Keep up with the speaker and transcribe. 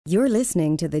You're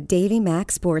listening to the Davey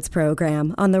Mack Sports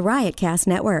Program on the Riotcast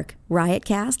Network,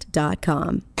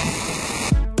 riotcast.com.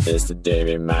 It's the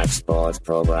Davey Mack Sports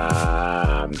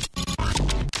Program. Practice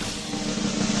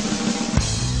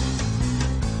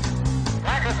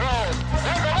roll.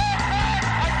 There's a left back.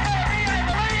 I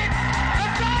believe.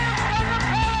 The Giants from the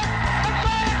pivot. The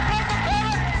Giants from the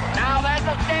pivot. Now there's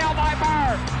a steal by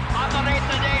Bird. Underneath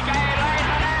the DJ. Lays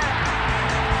it in.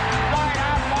 Right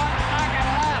out, 1 second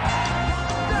left.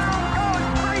 Down goes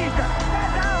Frazier.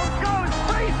 Down goes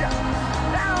Frazier.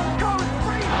 Down goes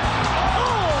Frazier.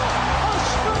 Oh, a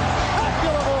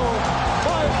spectacular move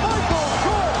by Michael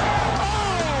Jordan.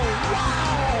 Oh,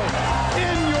 wow.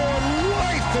 In your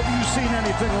life have you seen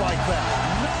anything like that?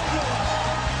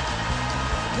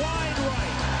 Wide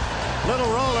right. Little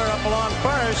roller up along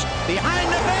first. Behind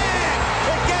the bag.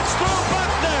 It gets through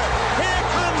Buckner. Here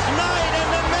comes Knight and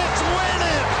the Mets win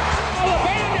it. Oh, the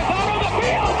band is out on the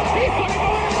field. He's going to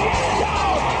go in the end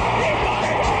zone. He's going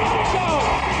to go in the end zone.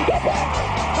 The Bears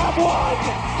have won.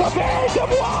 The Bears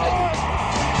have won.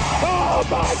 Oh,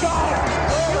 my God.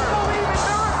 You believe in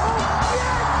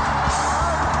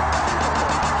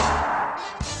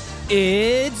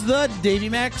miracles? It's the Davey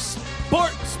Mack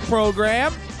Sports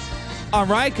Program on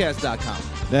riotcast.com.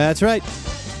 That's right.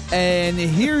 And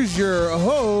here's your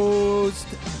host,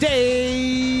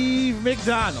 Dave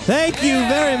McDonald. Thank you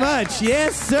very much.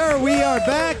 Yes, sir. We are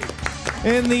back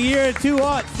in the year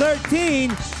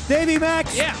 2013. Davey Mack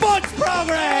Sports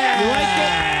Program. You like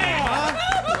it? Huh?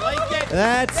 You like it?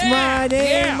 That's my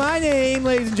name. Yeah. My name,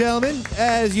 ladies and gentlemen,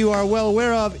 as you are well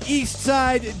aware of,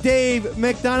 Eastside Dave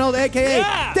McDonald,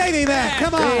 a.k.a. Davey Mack.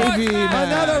 Come on. Davey Mack.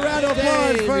 Another round of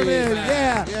applause for him.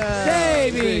 Mack. Yeah.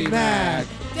 Davey Mack.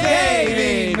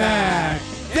 Davey Mack.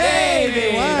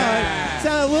 Davey Mack.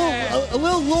 Sound a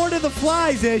little Lord of the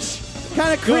Flies-ish.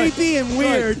 Kind of creepy and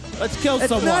weird. Let's kill It's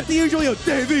someone. not the usual,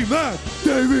 Davey Mack.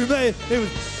 Davey Mack. It was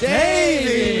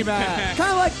Davey Mack.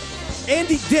 Kind of like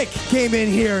Andy Dick came in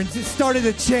here and just started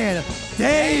a chant.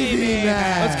 Davey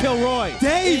Mack. Let's kill Roy.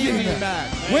 Davey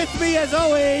Mack. With me, as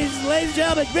always, ladies and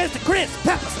gentlemen, Mr. Chris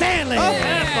Pepper Stanley.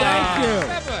 Thank you.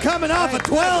 Coming off a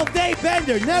 12-day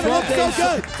bender. Never looked so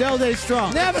good. 12 days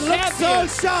strong. Never looked so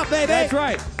sharp, baby. That's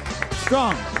right.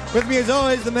 Strong. With me, as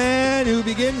always, the man who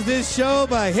begins this show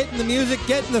by hitting the music,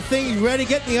 getting the things ready,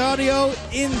 getting the audio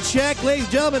in check. Ladies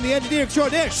and gentlemen, the engineer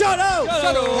extraordinaire, Shoto!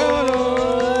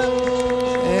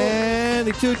 And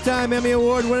the two-time Emmy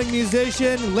Award-winning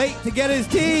musician, late to get his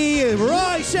tea,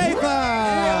 Roy Schaefer!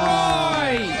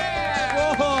 Roy!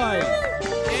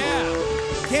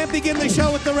 Can't begin the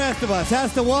show with the rest of us.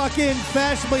 Has to walk in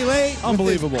fashionably late.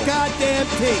 Unbelievable. With his goddamn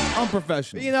tea.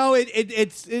 Unprofessional. You know,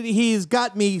 he's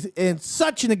got me in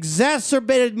such an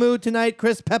exacerbated mood tonight,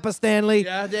 Chris Pepper Stanley.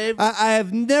 Yeah, Dave? I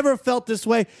have never felt this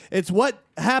way. It's what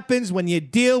happens when you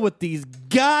deal with these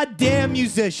goddamn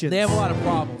musicians. They have a lot of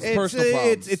problems, personal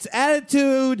problems. It's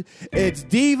attitude. It's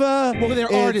diva. Well,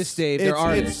 they're artists, Dave. They're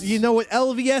artists. You know what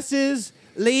LVS is?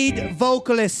 Lead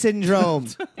vocalist syndrome.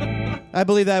 I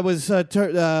believe that was a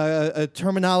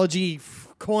terminology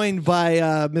coined by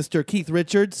Mr. Keith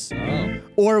Richards,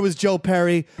 or it was Joe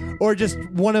Perry, or just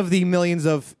one of the millions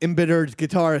of embittered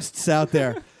guitarists out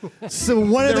there. So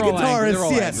one of the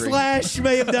guitarists, Slash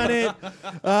may have done it.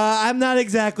 I'm not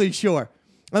exactly sure.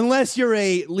 Unless you're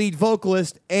a lead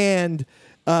vocalist and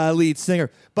lead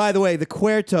singer. By the way, the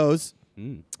Cuertos,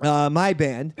 my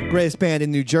band, greatest band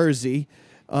in New Jersey,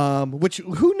 which,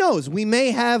 who knows, we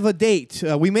may have a date.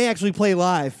 We may actually play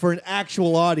live for an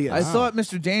actual audience. I thought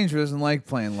Mr. Danger doesn't like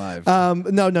playing live. No.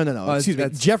 Excuse me.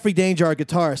 Jeffrey Danger, our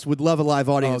guitarist, would love a live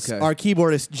audience. Okay. Our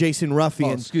keyboardist, Jason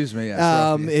Ruffian, excuse me,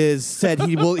 yes, said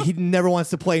he never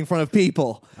wants to play in front of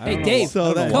people. Hey, Dave,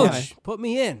 So that- Coach, put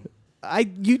me in.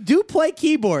 You do play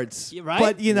keyboards, Right?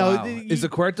 but you know, Wow. Is the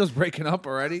Cuertos breaking up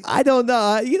already? I don't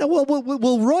know.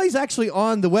 Well, Roy's actually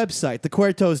on the website,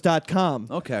 thecuertos.com.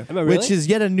 Okay. Am I really? Which is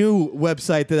yet a new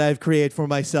website that I've created for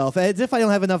myself. As if I don't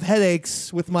have enough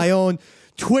headaches with my own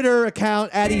Twitter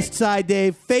account at Eastside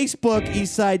Dave, Facebook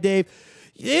Eastside Dave,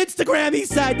 Instagram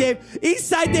Eastside Dave,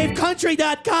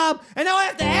 EastsideDaveCountry.com, and now I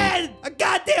have to add a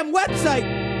goddamn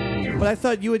website. But I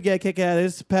thought you would get a kick out of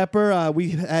this, Pepper.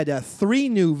 We had 3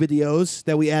 new videos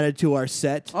that we added to our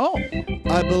set. Oh.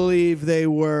 I believe they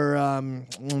were,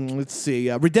 let's see,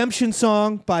 Redemption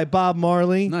Song by Bob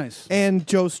Marley. Nice. And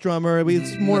Joe Strummer.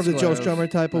 It's more of the Joe Strummer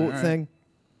type of thing.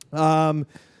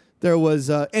 There was,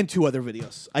 and 2 other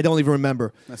videos. I don't even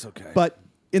remember. That's okay. But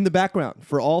in the background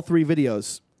for all 3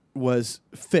 videos was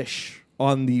Fish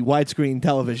on the widescreen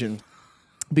television.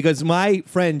 because my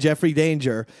friend Jeffrey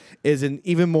Danger is an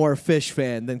even more Fish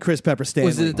fan than Chris Pepper Stanley.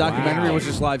 Was it a documentary or was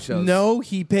it just live shows? No,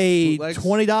 he paid Bootlegs?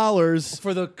 $20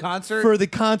 For the concert? for the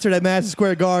concert at Madison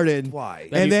Square Garden. Why?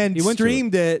 And then he went to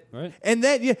streamed it. right? And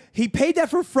then he paid that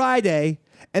for Friday.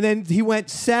 And then he went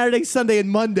Saturday, Sunday, and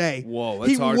Monday. Whoa,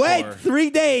 that's he hardcore. went 3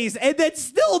 days and then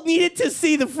still needed to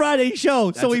see the Friday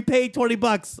show. So he paid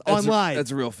 $20 online.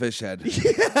 That's a real fish head.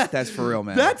 That's for real,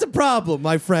 man. That's a problem,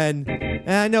 my friend. And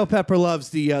I know Pepper loves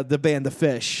the band The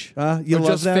Fish. You Or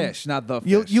love just them? Fish, not The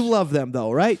Fish. You love them,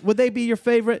 though, right? Would they be your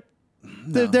favorite?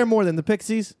 No. They're more than the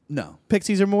Pixies? No.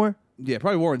 Pixies are more? Yeah,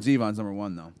 probably Warren Zevon's number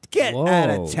one, though. Get Whoa. out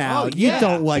of town. Oh, yeah. You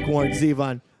don't like Warren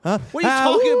Zevon, huh? What are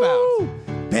you talking about? Woo!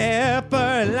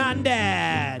 Pepper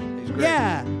London. He's great.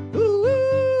 Yeah.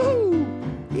 Ooh.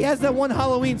 He has that one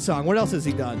Halloween song. What else has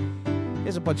he done? He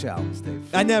has a bunch of albums,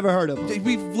 Dave. I never heard of him.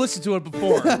 We've listened to it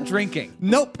before. Drinking.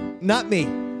 Nope, not me.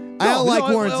 I don't like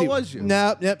no, Warren it Zevon. was you.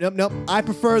 Nope. I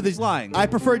prefer the. He's lying. I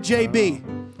prefer JB,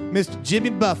 Mr. Jimmy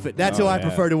Buffett. That's who I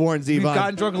prefer to Warren We've Zevon.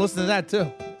 gotten drunk and listened to that, too.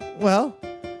 Well,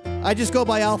 I just go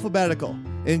by alphabetical,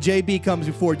 and JB comes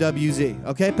before WZ.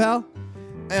 Okay, pal?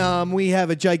 We have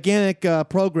a gigantic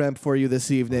program for you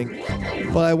this evening,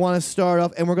 but I want to start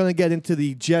off, and we're going to get into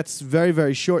the Jets very,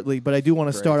 very shortly, but I do want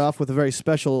to start off with a very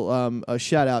special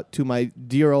shout-out to my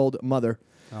dear old mother.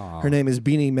 Her name is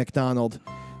Beanie McDonald,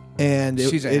 and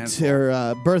She's a it's handful.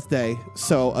 her birthday,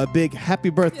 so a big happy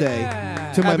birthday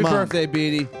to my Happy mom. birthday,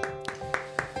 Beatty.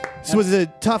 This was a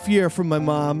tough year for my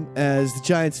mom as the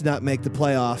Giants did not make the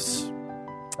playoffs.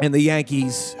 And the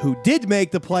Yankees, who did make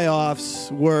the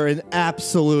playoffs, were an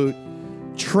absolute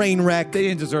train wreck. They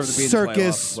didn't deserve to be in the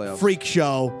circus playoffs. freak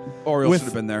show. Orioles with should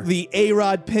have been there. The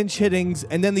A-Rod pinch hittings,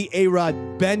 and then the A-Rod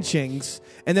benchings,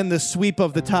 and then the sweep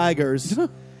of the Tigers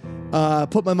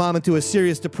put my mom into a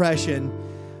serious depression.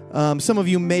 Some of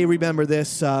you may remember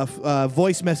this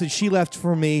voice message she left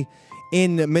for me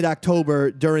in mid-October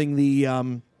during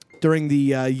the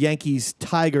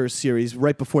Yankees-Tigers series,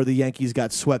 right before the Yankees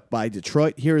got swept by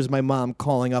Detroit. Here is my mom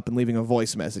calling up and leaving a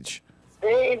voice message.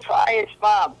 Dave, hi, it's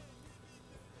Bob.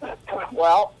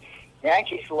 Well,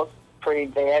 Yankees look pretty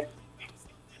bad.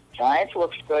 Giants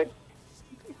looks good.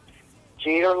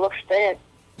 Jeter looks bad.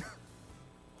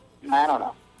 I don't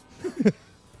know.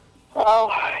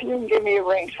 Well, you can give me a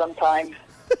ring sometime.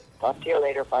 Talk to you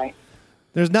later. Bye.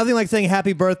 There's nothing like saying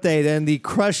happy birthday than the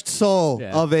crushed soul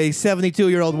of a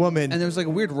 72-year-old woman. And there was like a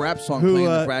weird rap song who, playing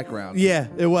in the background. Yeah,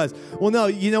 it was. Well, no,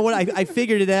 you know what? I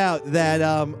figured it out that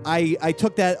I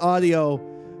took that audio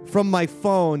from my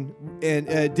phone and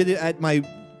did it at my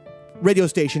radio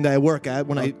station that I work at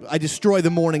when I destroy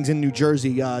the mornings in New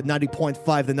Jersey,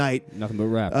 90.5 The Night. Nothing but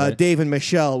rap. Right? Dave and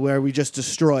Michelle, where we just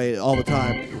destroy it all the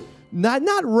time. Not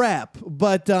rap,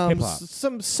 but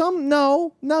Hip-hop.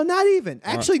 no, not even.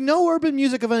 Actually, no urban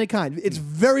music of any kind. It's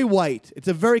very white. It's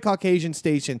a very Caucasian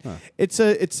station. It's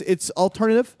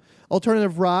alternative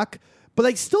rock. But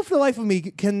I still, for the life of me,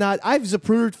 cannot. I've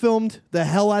Zapruder filmed the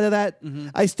hell out of that.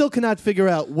 I still cannot figure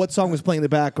out what song was playing in the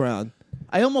background.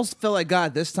 I almost felt I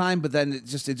got it this time, but then it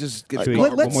just gets we-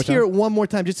 garbled. Let's more hear time? it one more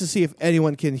time just to see if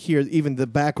anyone can hear even the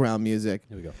background music.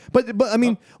 Here we go. But I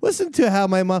mean, listen to how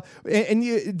my mom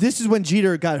this is when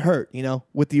Jeter got hurt,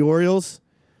 with the Orioles,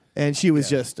 and she was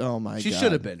just oh my god. She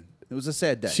should have been. It was a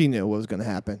sad day. She knew what was going to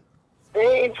happen.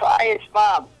 Dave, hi, it's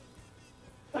Bob.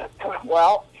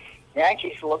 Well,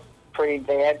 Yankees look pretty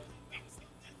bad.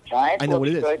 Giants I know what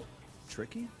looks it is. good.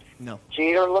 Tricky? No.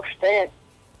 Jeter looks bad.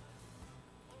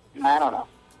 I don't know.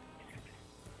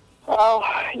 Well,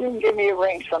 you can give me a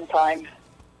ring sometime.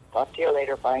 Talk to you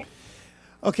later. Bye.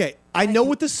 Okay, I know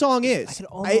what the song is. can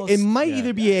almost- It might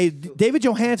either be a David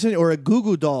Johansen or a Goo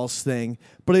Goo Dolls thing,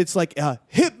 but it's like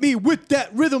hit me with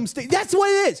that rhythm stick. That's what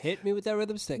it is. Hit me with that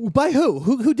rhythm stick. By who?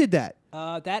 Who did that?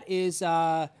 That is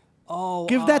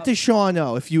Give that to Sean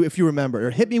O if you remember.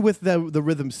 Or hit me with the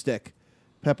rhythm stick.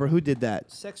 Pepper, who did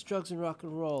that? Sex, Drugs, and Rock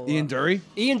and Roll. Ian Dury?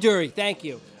 Ian Dury, thank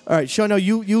you. All right, Sean O,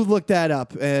 you look that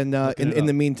up, and in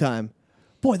the meantime,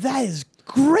 boy, that is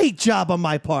great job on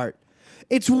my part.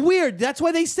 It's weird. That's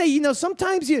why they say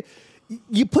sometimes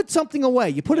you put something away.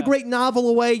 You put a great novel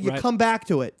away. You come back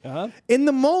to it. In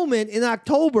the moment in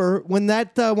October when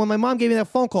when my mom gave me that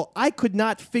phone call, I could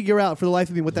not figure out for the life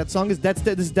of me what that song is. This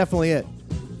is definitely it.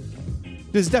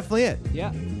 This is definitely it.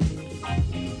 Yeah.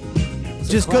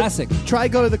 Just classic. Try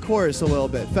go to the chorus a little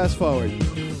bit. Fast forward.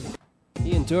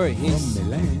 Ian Dury, he's... All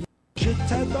right,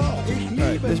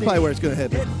 this is probably where it's going to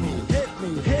hit me.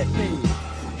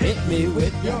 Hit me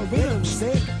with... Your rhythm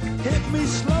stick, hit me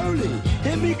slowly,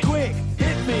 hit me quick,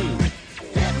 hit me.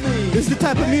 This is the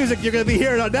type of music you're going to be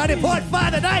hearing on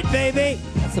 90.5 The Night, baby.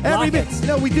 It's the Blockheads.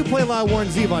 No, we do play a lot of Warren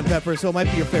Zevon on Pepper, so it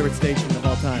might be your favorite station of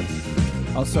all time.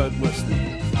 I'll start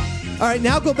listening. All right,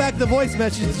 now go back to the voice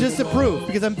message just to prove,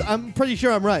 because I'm pretty sure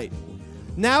I'm right.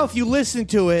 Now, if you listen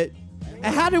to it,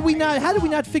 how did we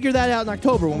not figure that out in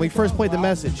October when we first played the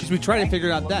message? We tried to figure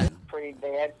it out then. Pretty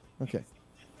bad. Okay.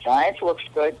 Giants looks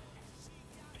good.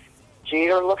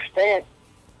 Jeter looks bad.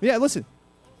 Yeah, listen.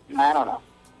 I don't know.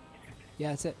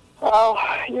 Yeah, that's it. Well,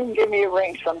 you can give me a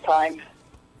ring sometime.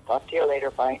 Talk to you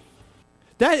later. Bye.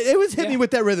 It was hitting Yeah. me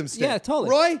with that rhythm stick. Yeah, totally.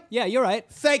 Roy, Yeah, you're right.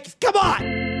 thank you. Come on.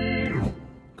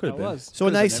 Could It have been. was. So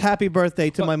a nice happy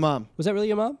birthday to my mom. Was that really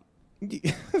your mom?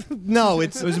 No,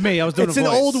 it was me. I was doing It's a an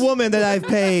voice. old woman that I've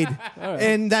paid, right.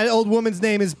 and that old woman's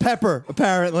name is Pepper,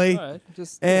 apparently. All right.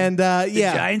 Just And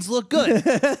yeah, Giants look good.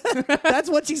 that's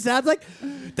what she sounds like.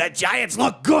 The Giants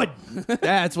look good.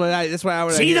 That's what I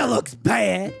would. Cheetah looks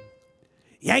bad.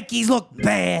 Yankees look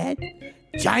bad.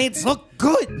 Giants look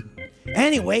good.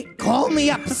 Anyway, call me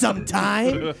up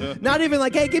sometime. Not even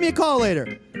like, hey, give me a call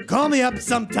later. Call me up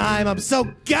sometime. I'm so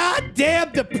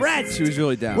goddamn depressed. She was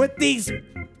really down. With these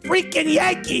freaking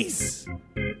Yankees.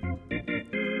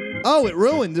 Oh, it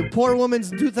ruined the poor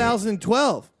woman's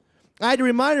 2012. I had to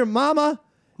remind her, Mama.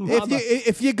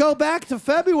 If you go back to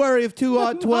February of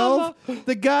 2012,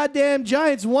 the goddamn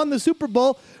Giants won the Super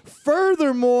Bowl.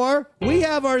 Furthermore, we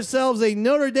have ourselves a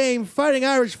Notre Dame Fighting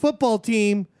Irish football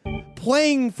team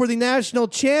playing for the national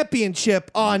championship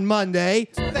on Monday.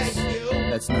 Thank you.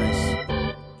 That's nice.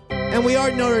 And we are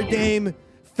Notre Dame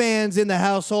fans in the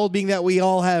household, being that we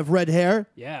all have red hair.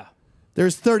 yeah.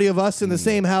 There's 30 of us in the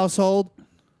same household.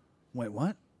 Wait,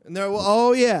 what? And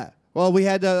oh, yeah. Well, we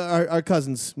had our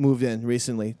cousins moved in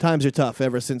recently. Times are tough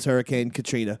ever since Hurricane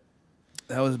Katrina.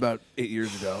 That was about 8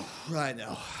 years ago. I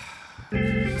know.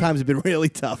 Times have been really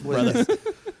tough, brother.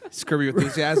 Scurvy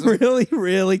enthusiasm. Really,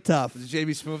 really tough. Was it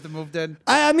JB Smooth that moved in?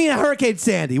 I mean, Hurricane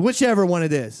Sandy, whichever one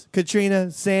it is. Katrina,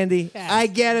 Sandy. Yes. I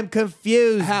get him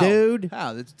confused, dude.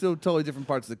 How? It's still totally different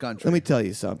parts of the country. Let me tell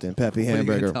you something, Peppy What are you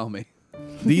Hamburger. gonna tell me?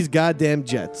 These goddamn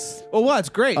Jets Oh, well, it's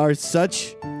great. are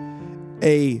such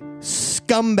a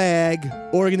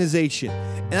scumbag organization.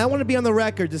 And I want to be on the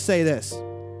record to say this.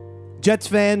 Jets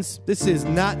fans, this is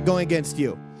not going against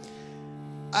you.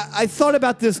 I thought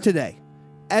about this today.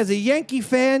 As a Yankee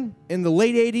fan in the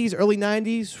late 80s, early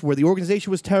 90s, where the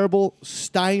organization was terrible,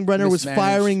 Steinbrenner was Mismanaged.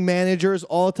 firing managers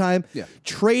all the time, Yeah.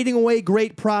 trading away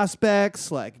great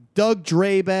prospects like Doug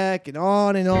Drabeck and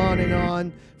on and on and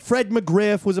on. Fred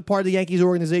McGriff was a part of the Yankees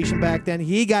organization back then.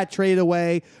 He got traded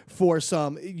away for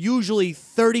some usually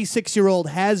 36-year-old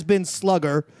has-been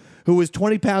slugger who was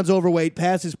 20 pounds overweight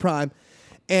past his prime.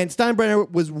 And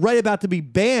Steinbrenner was right about to be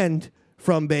banned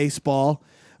from baseball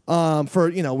for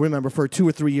 2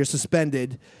 or 3 years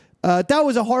suspended. That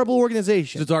was a horrible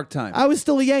organization. It's a dark time. I was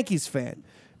still a Yankees fan.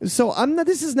 So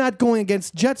this is not going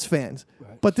against Jets fans.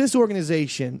 Right. But this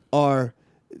organization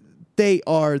they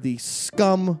are the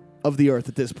scum of the earth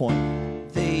at this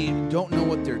point. They don't know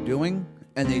what they're doing,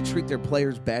 and they treat their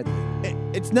players badly.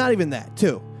 It's not even that,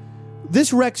 too.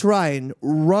 This Rex Ryan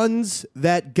runs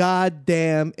that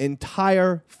goddamn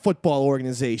entire football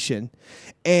organization,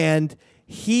 and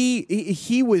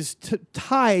he was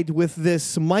tied with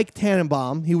this Mike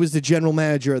Tannenbaum. He was the general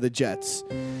manager of the Jets.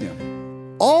 Yeah.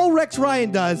 All Rex Ryan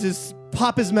does is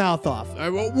pop his mouth off.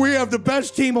 We have the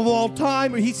best team of all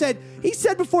time. He said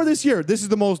before this year, this is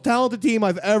the most talented team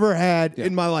I've ever had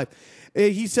in my life.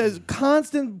 He says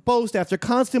constant boast after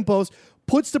constant boast,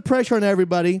 puts the pressure on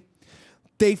everybody.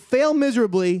 They fail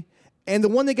miserably, and the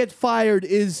one that gets fired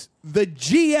is the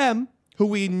GM, who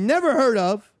we never heard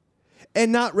of,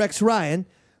 and not Rex Ryan.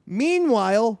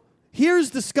 Meanwhile, here's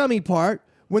the scummy part.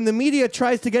 When the media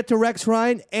tries to get to Rex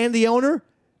Ryan and the owner,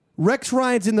 Rex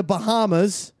Ryan's in the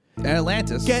Bahamas. And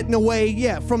Atlantis. Getting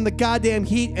away, from the goddamn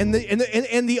heat. And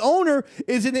the owner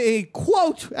is in a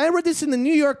quote, I read this in the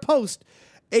New York Post,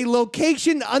 a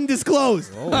location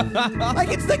undisclosed. Like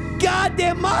it's the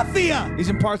goddamn mafia. He's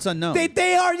in parts unknown.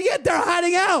 They are, they're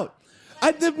hiding out.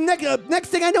 The next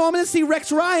thing I know, I'm going to see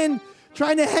Rex Ryan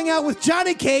trying to hang out with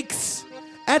Johnny Cakes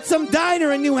at some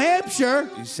diner in New Hampshire.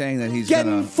 He's saying that he's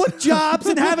getting foot jobs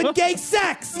and having gay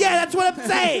sex. Yeah, that's what I'm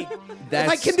saying. If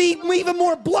I can be even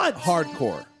more blunt.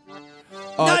 Hardcore.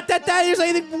 Not that there's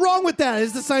anything wrong with that,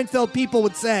 as the Seinfeld people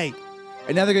would say.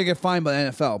 And now they're going to get fined by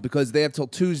the NFL because they have till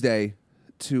Tuesday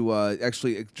to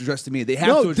actually address the media. They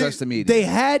have to address the media. They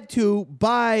had to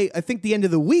by, I think, the end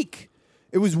of the week.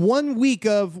 It was 1 week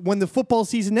of when the football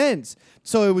season ends.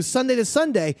 So it was Sunday to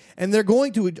Sunday, and they're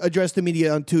going to address the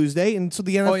media on Tuesday, and so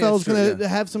the NFL is going to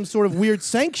have some sort of weird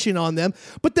sanction on them,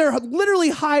 but they're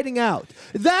literally hiding out.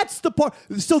 That's the part.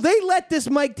 So they let this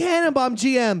Mike Tannenbaum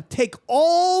GM take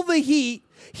all the heat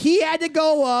He had to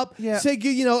go up. Yeah. Say,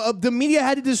 the media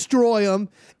had to destroy him.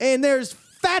 And there's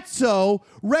Fatso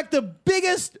wrecked the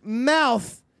biggest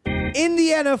mouth in the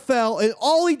NFL, and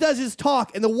all he does is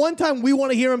talk. And the one time we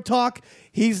want to hear him talk,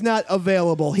 he's not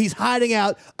available. He's hiding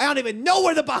out. I don't even know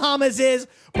where the Bahamas is,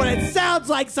 but it sounds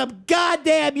like some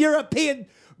goddamn European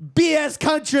BS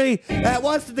country that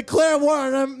wants to declare war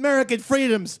on American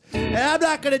freedoms. And I'm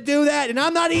not going to do that, and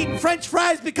I'm not eating French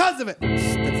fries because of it. That's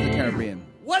the Caribbean.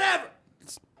 Whatever.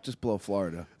 It's just below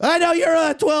Florida. I know you're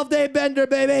a 12-day bender,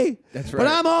 baby. That's But right.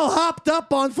 I'm all hopped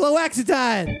up on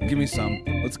fluoxetine. Give me some.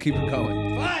 Let's keep it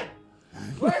going. Fine.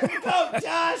 Where's your coat,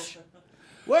 Josh?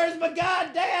 Where's my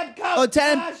goddamn coat, Oh,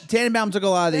 Josh? Tannenbaum took a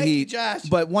lot of the Thank you, heat. Josh.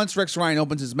 But once Rex Ryan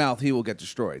opens his mouth, he will get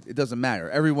destroyed. It doesn't matter.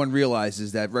 Everyone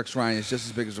realizes that Rex Ryan is just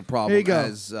as big as a problem Here you go.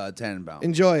 as Tannenbaum.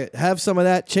 Enjoy it. Have some of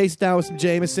that. Chase it down with some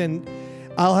Jameson.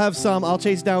 I'll have some. I'll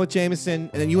chase it down with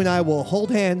Jameson. And then you and I will hold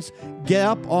hands, get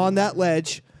up on that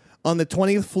ledge on the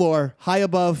 20th floor, high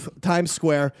above Times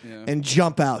Square, and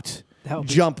jump out.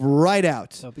 Jump right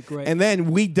out. That would be great. And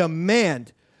then we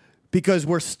demand, because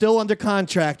we're still under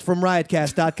contract from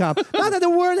riotcast.com. Not that they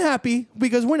weren't happy,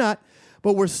 because we're not,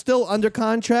 but we're still under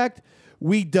contract.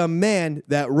 We demand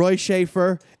that Roy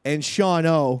Schaefer and Sean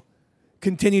O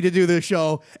continue to do the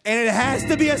show, and it has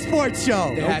to be a sports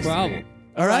show. No problem.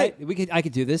 All right? I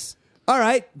could do this. All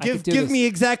right. I could do Give this. me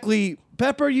exactly,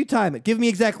 Pepper, you time it. Give me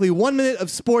exactly 1 minute of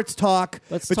sports talk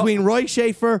between Roy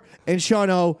Schaefer and Sean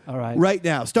O right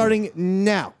now, starting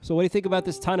now. So what do you think about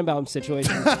this Tannenbaum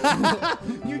situation?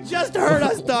 You just heard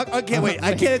us talk. Okay, wait.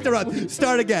 I can't interrupt.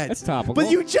 Start again. That's topical. But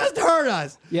you just heard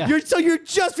us. Yeah. You're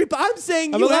just. I'm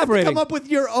saying I'm you have to elaborating. come up with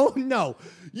your own. No.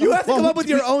 You have to come up with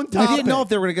your own topic. I didn't know if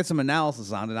they were going to get some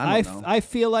analysis on it. I don't know. I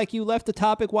feel like you left the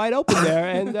topic wide open there.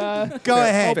 And Go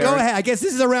ahead. Go ahead. I guess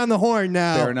this is around the horn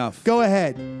now. Fair enough. Go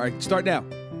ahead. All right, start now.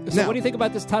 So what do you think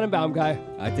about this Tannenbaum guy?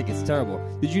 I think it's terrible.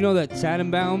 Did you know that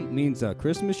Tannenbaum means a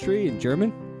Christmas tree in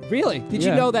German? Really? Did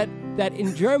you Yeah. know that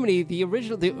in Germany the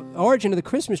origin of the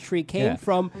Christmas tree came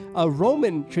from a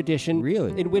Roman tradition,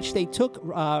 in which they took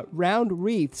round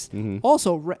wreaths.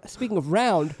 Also, speaking of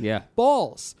round,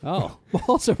 balls. Oh,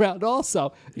 balls around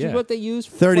also. Which is what they use.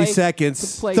 For 30 playing,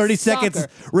 seconds. to play 30 soccer. seconds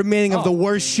remaining of the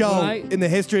worst show Right. in the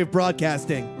history of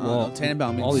broadcasting. well,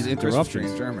 Tannenbaum means all these Christmas tree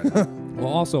interruptions. in German. Well,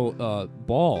 also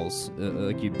balls,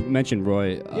 like you mentioned,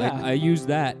 Roy. Yeah. I use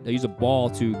that. I use a ball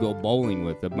to go bowling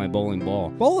with, my bowling ball.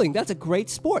 Bowling, that's a great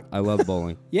sport. I love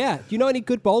bowling. Yeah. Do you know any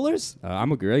good bowlers?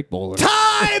 I'm a great bowler.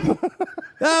 Time!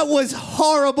 That was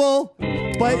horrible.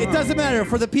 But it doesn't matter.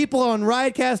 For the people on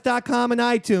riotcast.com and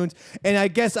iTunes, and I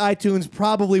guess iTunes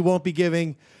probably won't be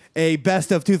giving a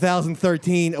Best of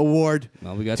 2013 award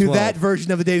Well, we got to 12. that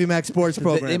version of the Davey Max Sports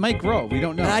program. They might grow. We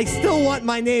don't know. And I still want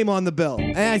my name on the bill.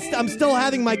 And I'm still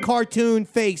having my cartoon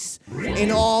face in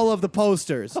all of the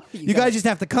posters. You guys just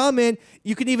have to come in.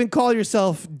 You can even call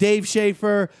yourself Dave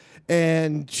Schaefer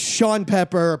and Sean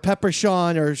Pepper, or Pepper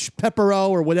Sean, or Peppero,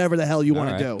 or whatever the hell you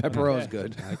want to do. Peppero is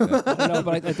good. I don't know,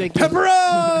 but I think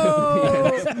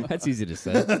Peppero! That's easy to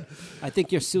say. I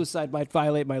think your suicide might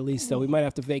violate my lease, though. We might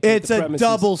have to vacate It's the a premises.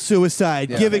 double suicide.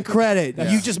 Give it credit.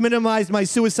 You just minimized my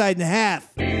suicide in half.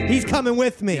 He's coming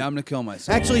with me. Yeah, I'm going to kill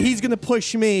myself. Actually, he's going to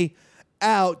push me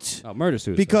out Murder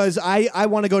suicide. because I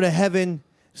want to go to heaven,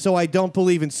 so I don't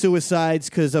believe in suicides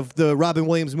because of the Robin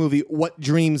Williams movie, What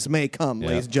Dreams May Come,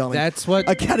 ladies and gentlemen. That's what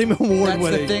Academy Award That's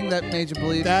winning. the thing that made you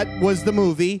believe. That was the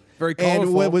movie. Very And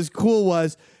colorful. what was cool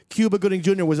was Cuba Gooding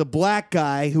Jr. was a black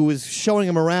guy who was showing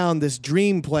him around this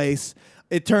dream place.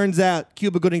 It turns out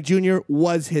Cuba Gooding Jr.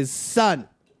 was his son.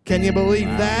 Can you believe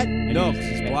that? No, because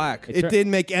he's black. It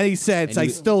didn't make any sense. And I he-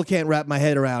 still can't wrap my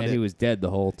head around And it. he was dead the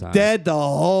whole time. Dead the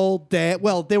whole day.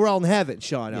 Well, they were all in heaven,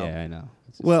 Sean. Yeah, I know.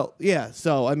 Well, yeah.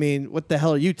 So, I mean, what the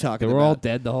hell are you talking They about? were all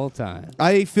dead the whole time.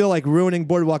 I feel like ruining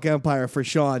Boardwalk Empire for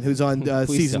Sean, who's on Please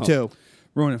season don't. 2.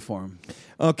 Ruin it for him.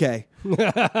 Okay.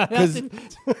 Because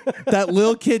that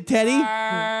little kid Teddy,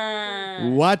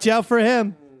 watch out for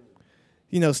him.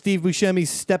 You know, Steve Buscemi's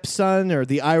stepson or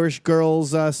the Irish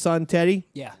girl's son, Teddy.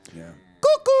 Yeah.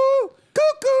 Cuckoo!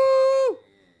 Cuckoo!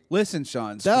 Listen,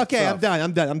 Sean. it's Okay, good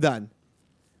I'm stuff. done.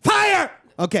 Fire!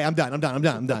 Okay, I'm done. I'm done.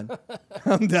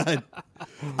 I'm done.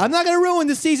 I'm not going to ruin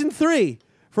the season 3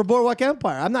 for Boardwalk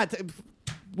Empire. I'm not.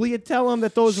 Will you tell him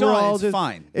that those were Sean, all it's just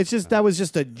fine. It's just that was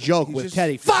just a joke with just-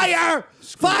 Teddy. Fire!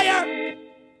 Fire!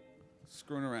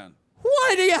 Screwing around.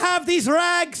 Why do you have these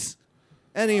rags?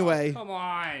 Anyway, Come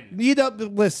on. you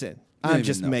don't listen. I'm even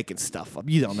just know. making stuff up.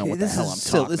 You don't know what the This hell is I'm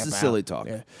sil- talking this is about. silly talk.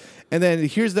 Yeah. And then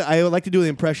here's I would like to do the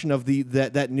impression of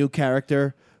that new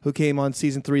character who came on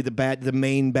season 3, the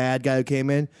main bad guy who came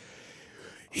in.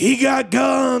 He got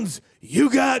guns. You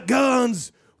got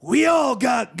guns. We all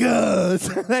got guns.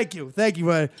 Thank you for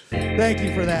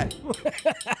that.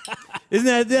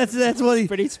 Isn't that's what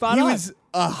pretty spot he on. was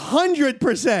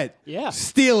 100%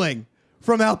 stealing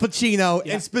from Al Pacino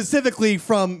and specifically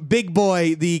from Big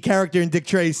Boy, the character in Dick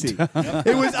Tracy.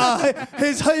 It was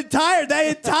that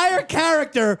entire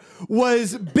character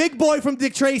was Big Boy from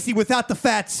Dick Tracy without the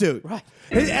fat suit. Right.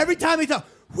 Every time he talked,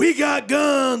 we got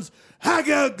guns, I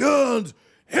got guns,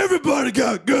 everybody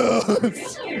got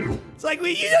guns. It's like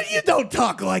you don't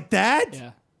talk like that.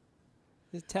 Yeah.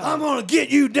 I'm gonna get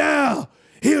you down.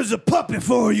 Here's a puppy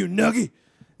for you, Nuggy.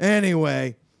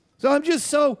 Anyway, so I'm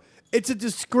just it's a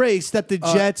disgrace that the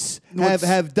Jets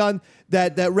have done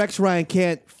that Rex Ryan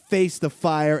can't face the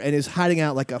fire and is hiding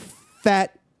out like a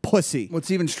fat pussy.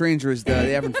 What's even stranger is that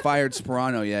they haven't fired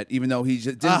Sperano yet, even though he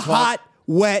just didn't hot,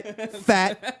 wet,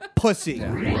 fat pussy.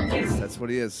 Yeah, that's what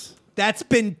he is. That's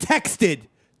been texted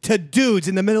to dudes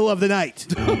in the middle of the night.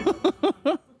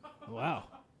 Wow.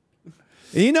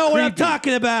 You know what I'm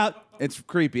talking about. It's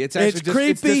creepy. It's actually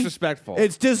creepy. It's disrespectful.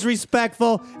 It's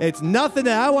disrespectful. It's nothing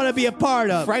that I want to be a part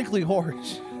of. Frankly,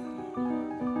 whorish.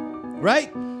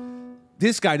 Right?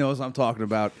 This guy knows what I'm talking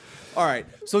about. All right.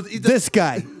 So this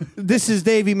guy, this is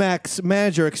Davy Mac's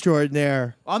manager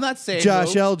extraordinaire. I'm not saying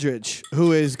Josh Eldridge,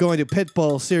 who is going to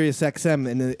pitbull Sirius XM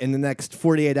in the next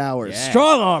 48 hours. Yeah.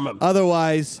 Strong arm him.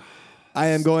 Otherwise, I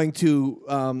am going to,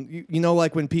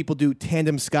 like when people do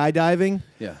tandem skydiving?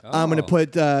 Yeah. I'm going to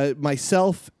put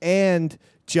myself and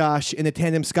Josh in a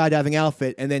tandem skydiving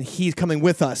outfit, and then he's coming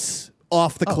with us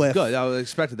off the cliff. Good. I was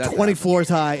expecting that. 20 floors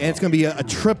high, and it's going to be a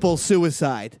triple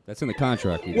suicide. That's in the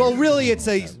contract. Well, really, it's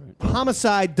a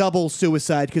homicide, double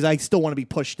suicide, because I still want to be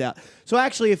pushed out. So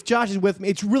actually, if Josh is with me,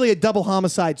 it's really a double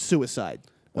homicide suicide.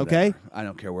 Okay? Whatever. I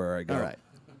don't care where I go. All right.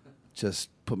 Just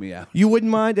put me out. You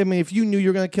wouldn't mind? I mean, if you knew you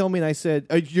were going to kill me and I said,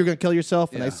 you're going to kill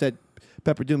yourself, and I said,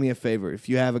 Pepper, do me a favor. If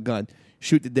you have a gun,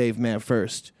 shoot the Dave man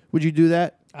first. Would you do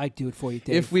that? I'd do it for you,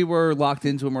 Dave. If we were locked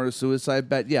into a murder-suicide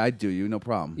bet, yeah, I'd do you. No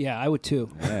problem. Yeah, I would too.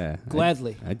 Yeah,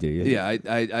 Gladly. I do. Yeah,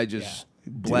 I just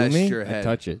blast me? your head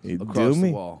touch it. across do the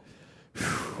me? wall.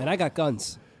 And I got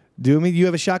guns. Do me? Do you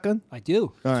have a shotgun? I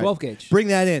do. All right. 12 gauge. Bring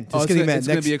that in to Skinny Man. It's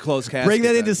going to be a closed casket. Bring that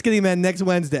then. into Skinny Man next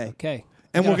Wednesday. Okay.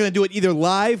 And we're going to do it either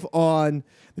live on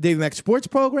the Dave Max Sports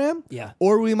program,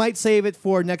 or we might save it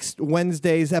for next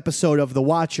Wednesday's episode of The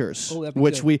Watchers,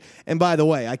 which good. and by the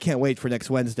way, I can't wait for next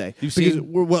Wednesday. You've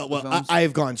seen I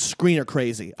have gone screener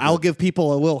crazy. I'll give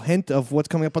people a little hint of what's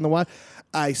coming up on the watch.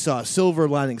 I saw Silver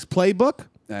Linings Playbook.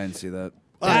 I didn't see that.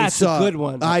 That's a good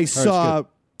one. I saw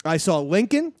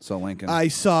Lincoln. Saw Lincoln. I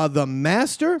saw The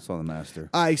Master. Saw The Master.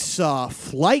 I saw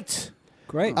Flight.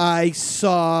 Great. I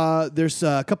saw, there's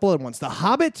a couple other ones. The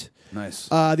Hobbit. Nice.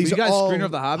 These you are got a all screener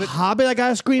of The Hobbit? Hobbit I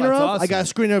got a screener That's of. awesome. I got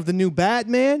a screener of the new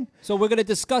Batman. So we're going to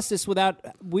discuss this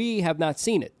we have not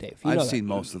seen it, Dave. You know I've that. seen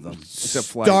most of them. Except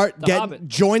Flight.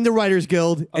 Join the Writers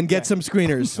Guild and get some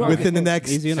screeners within the next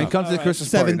Easy enough. And come to the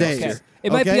Christmas 7 party next days. year.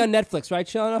 It might Okay? be on Netflix, right,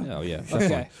 Shauna? Oh yeah.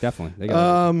 Okay. Definitely. They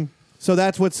got So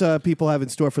that's what's people have in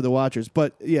store for the Watchers.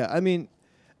 But yeah, I mean,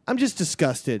 I'm just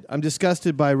disgusted. I'm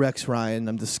disgusted by Rex Ryan.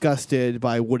 I'm disgusted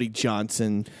by Woody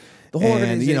Johnson. The whole and,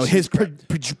 organization. his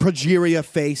progeria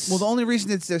face. Well, the only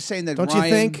reason they're saying that Don't you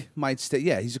Ryan think? might stay.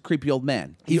 Yeah, he's a creepy old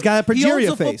man. He's got a He progeria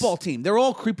owns a face. football team. They're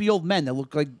all creepy old men that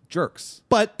look like jerks.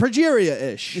 But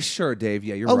progeria-ish. Yeah, sure, Dave.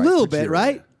 Yeah, you're A right. little bit, Progeria.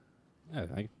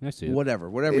 right? I see it. Whatever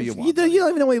you want. You don't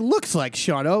even know what he looks like,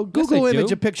 Shano. Google I image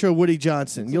do. a picture of Woody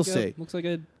Johnson. You'll see. Looks like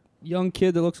a young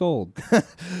kid that looks old.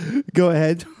 Go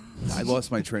ahead. I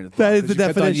lost my train of thought. That is 'cause the you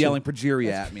kept on definition. yelling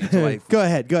progeria at me until I. Go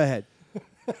ahead.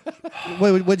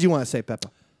 What did you want to say, Peppa?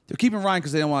 They're keeping Ryan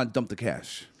because they don't want to dump the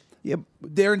cash. Yeah,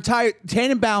 Their entire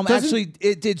Tannenbaum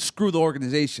it did screw the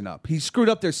organization up. He screwed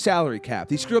up their salary cap.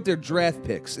 He screwed up their draft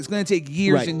picks. It's going to take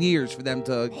years and years for them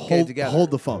to get it together.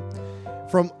 Hold the phone.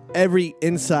 From every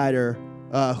insider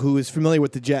who is familiar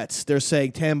with the Jets, they're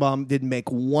saying Tannenbaum didn't make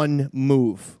one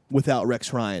move without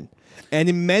Rex Ryan. And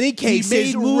in many cases,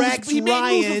 he made moves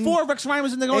Ryan before Rex Ryan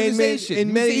was in the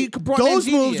organization. Those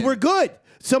moves were good.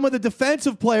 Some of the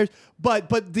defensive players, but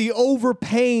the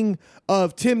overpaying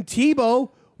of Tim Tebow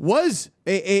was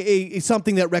a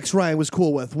something that Rex Ryan was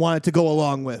cool with, wanted to go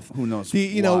along with. Who knows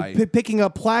why? Picking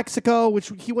up Plaxico,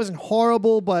 which he wasn't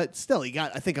horrible, but still he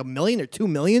got I think $1 million or $2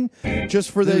 million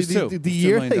just for the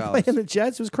year $2 they million. played in the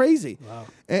Jets. It was crazy. Wow.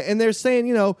 And they're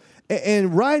saying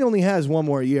and Ryan only has one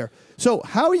more year. So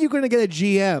how are you going to get a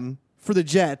GM for the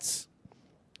Jets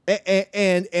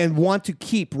and want to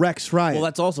keep Rex Ryan. Well,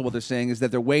 that's also what they're saying is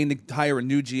that they're waiting to hire a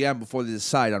new GM before they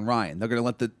decide on Ryan. They're going to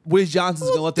let Wiz Johnson's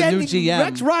going to let the new GM.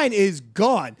 Rex Ryan is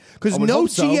gone because no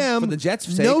GM for the Jets'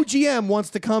 sake. No GM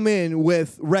wants to come in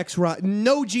with Rex Ryan.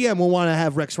 No GM will want to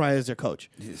have Rex Ryan as their coach.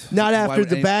 Not after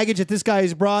the baggage that this guy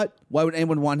has brought. Why would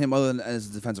anyone want him other than as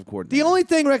a defensive coordinator? The only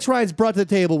thing Rex Ryan's brought to the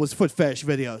table was foot fetish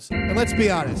videos, and let's be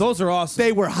honest, those are awesome.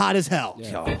 They were hot as hell.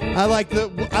 Yeah. I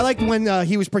liked when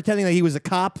he was pretending that he was a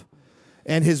cop.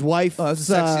 And his wife's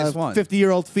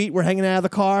 50-year-old feet were hanging out of the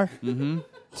car. Mm-hmm.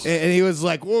 And he was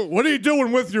like, what are you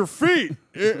doing with your feet?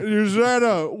 Is that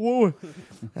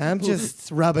I'm just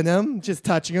rubbing them, just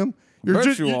touching them.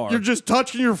 You're just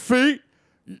touching your feet?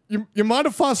 You mind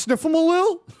if I sniff them a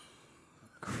little?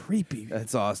 Creepy.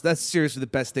 That's awesome. That's seriously the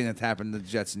best thing that's happened to the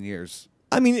Jets in years.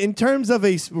 I mean, in terms of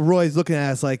Roy's looking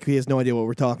at us like he has no idea what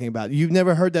we're talking about. You've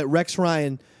never heard that Rex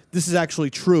Ryan... This is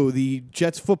actually true. The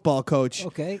Jets football coach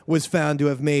was found to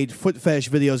have made foot fetish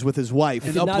videos with his wife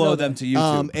and upload them to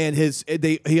YouTube. And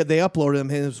they uploaded them.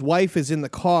 His wife is in the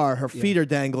car. Her feet are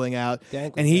dangling out,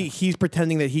 and he's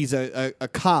pretending that he's a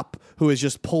cop who has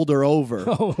just pulled her over.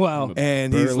 Oh wow!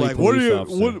 And he's like, "What are you?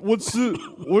 What's the?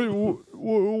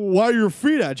 Why are your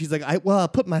feet out?" She's like, "I'll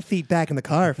put my feet back in the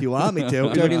car if you want me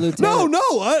to." Dirty lieutenant. No,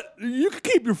 what? You can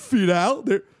keep your feet out.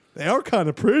 They are kind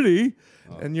of pretty.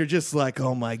 And you're just like,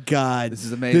 oh my God. This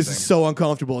is amazing. This is so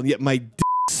uncomfortable, and yet my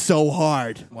is so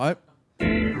hard. What?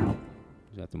 Is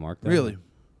that the mark there? Really?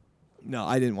 No,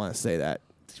 I didn't want to say that.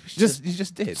 You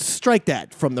just did. Strike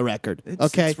that from the record.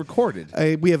 It's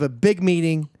recorded. We have a big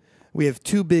meeting. We have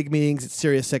 2 big meetings at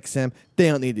Sirius XM. They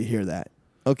don't need to hear that.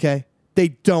 Okay? They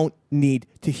don't need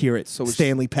to hear it. So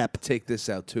Stanley Pep. Take this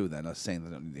out too, then. Us saying they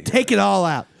don't need to hear Take it all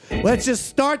out. Let's just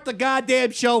start the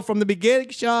goddamn show from the beginning,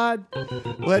 Sean.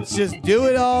 Let's just do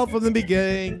it all from the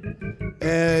beginning.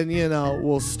 And,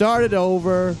 we'll start it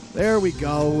over. There we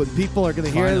go. And people are going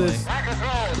to hear this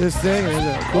thing.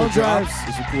 Cool drops.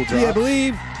 This is a cool drop. Yeah, I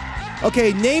believe.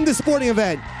 Okay, name the sporting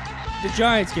event. The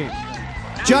Giants game.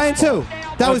 Giants who?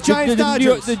 That was Giants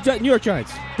Dodgers. The New York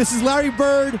Giants. This is Larry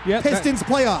Bird, Pistons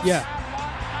playoffs. Yeah.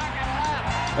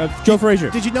 Joe Frazier.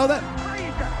 Did you know that?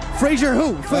 Frazier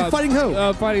who? Fighting who?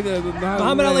 Fighting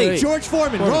Muhammad Ali. George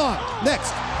Foreman. Wrong.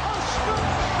 Next.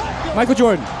 Michael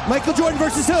Jordan. Michael Jordan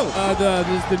versus who? The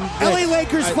LA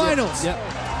Lakers finals. Yep.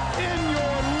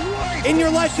 In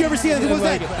your life, you ever see anything? Who was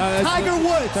that? Tiger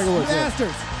Woods. Tiger Woods.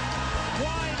 Masters.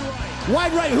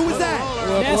 Wide right. Who was that?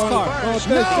 NASCAR.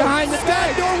 No.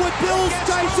 Scott Norwood Bills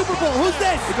Giant Super Bowl. Who's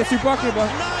this?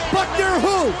 Buckner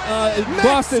who?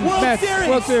 Boston. World Series.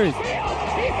 World Series.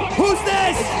 Who's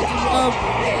this?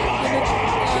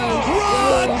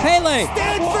 Run! Pele.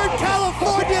 Stanford,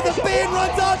 California. The band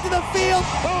runs onto the field.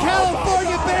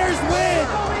 California Bears win.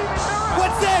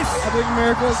 What's this?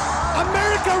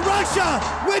 America, Russia.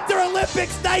 Winter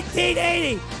Olympics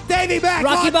 1980. Davey Mack.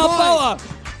 Rocky on Balboa.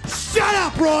 point. Shut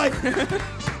up, Roy.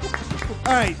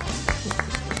 All right.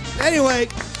 Anyway,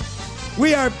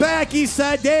 we are back.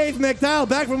 Eastside Dave McDowell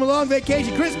back from a long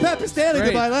vacation. Chris Pepper Stanley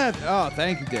to my left. Oh,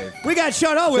 thank you, Dave. We got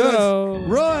Sean O with us.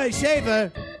 Roy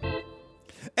Schaefer.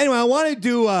 Anyway, I want to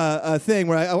do a thing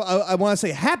where I want to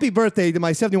say happy birthday to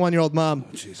my 71-year-old mom.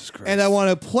 Oh, Jesus Christ. And I want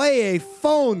to play a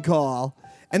phone call.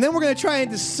 And then we're going to try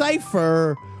and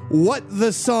decipher what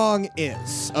the song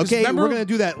is. Okay? We're going to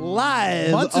do that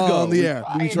live on the air.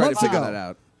 We tried to figure that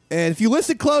out. And if you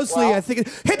listen closely, I think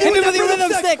hit me with the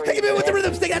rhythm stick. Hit me with the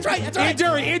rhythm stick. That's right. Ian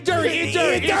Dury.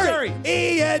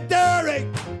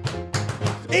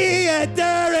 Ian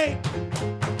Dury.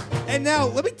 And now,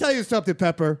 let me tell you something,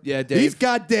 Pepper. Yeah, Dave. These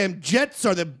goddamn Jets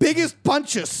are the biggest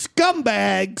bunch of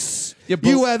scumbags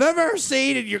you have ever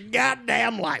seen in your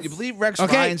goddamn life. You believe Rex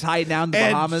Ryan's hiding out in the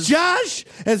Bahamas? Josh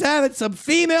is having some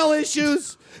female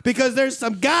issues because there's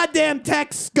some goddamn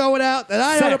texts going out that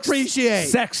I don't appreciate.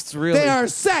 Sexts, really. They are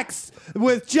sexts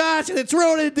with Josh, and it's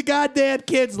ruining the goddamn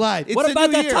kid's life. What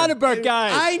about that Tonnenberg guy?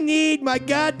 I need my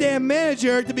goddamn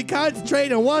manager to be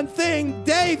concentrating on one thing,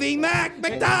 Davey Mac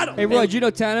McDonald. Hey, Roy, did you know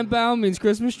Tannenbaum means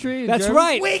Christmas tree? That's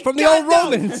right. From the old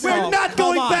Romans. We're not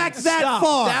going back that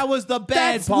far. That was the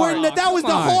bad part. That was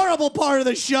the horrible part of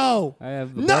the show. I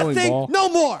have the Nothing, ball. no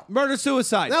more.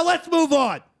 Murder-suicide. Now let's move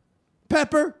on.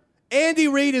 Pepper, Andy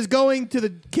Reid is going to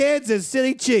the kids as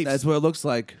city chiefs. That's what it looks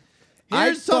like. Here's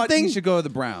I thought something. he should go to the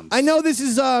Browns. I know this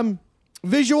is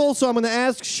visual, so I'm going to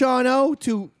ask Sean O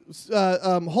to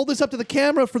hold this up to the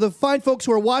camera for the fine folks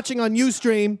who are watching on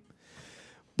Ustream.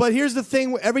 But here's the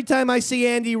thing. Every time I see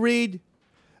Andy Reid,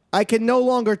 I can no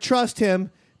longer trust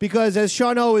him because, as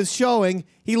Sean O is showing,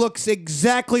 he looks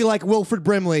exactly like Wilford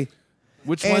Brimley.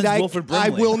 Which one's Wilford Brimley? I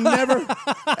will never.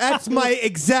 That's my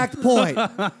exact point.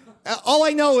 All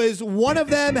I know is one of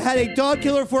them had a dog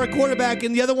killer for a quarterback,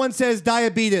 and the other one says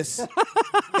diabetes.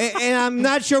 and I'm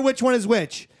not sure which one is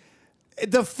which.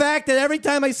 The fact that every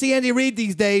time I see Andy Reid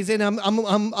these days, and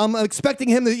I'm expecting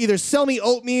him to either sell me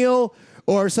oatmeal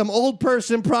or some old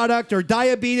person product or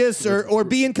diabetes or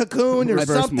be in Cocoon or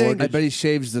something. I bet he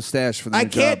shaves the stash for the I new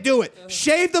can't job. do it.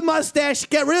 Shave the mustache.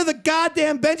 Get rid of the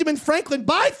goddamn Benjamin Franklin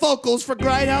bifocals for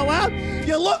crying out loud.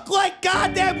 You look like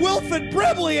goddamn Wilford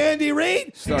Brimley, Andy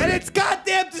Reid, and it's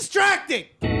goddamn distracting.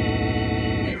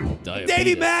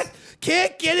 Davey Mack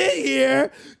can't get in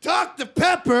here, talk to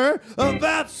Pepper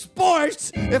about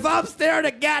sports if I'm staring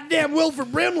at goddamn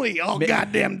Wilford Brimley all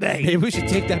goddamn day. Maybe we should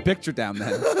take that picture down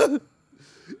then.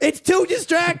 It's too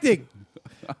distracting.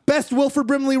 Best Wilford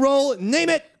Brimley role, name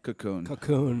it. Cocoon.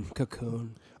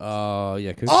 Oh,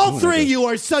 yeah. All three of you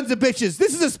are sons of bitches.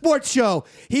 This is a sports show.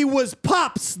 He was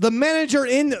Pops, the manager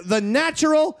in The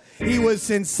Natural. He was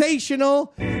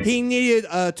sensational. He needed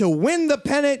to win the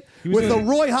pennant with the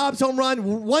Roy Hobbs home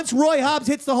run. Once Roy Hobbs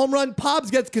hits the home run,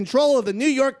 Pops gets control of the New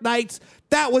York Knights.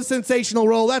 That was sensational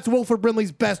role. That's Wilford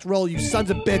Brimley's best role, you sons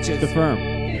of bitches. The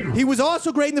Firm. He was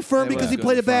also great in The Firm because he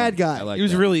played a bad guy. He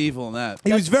was really evil in that.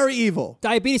 He was very evil.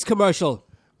 Diabetes commercial.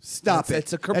 Stop it.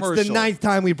 It's a commercial. That's the 9th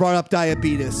time we brought up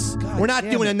diabetes. We're not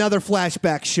doing another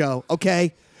flashback show,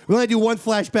 okay? We only do one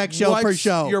flashback show per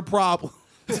show. Your problem?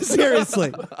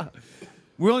 Seriously.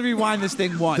 We only rewind this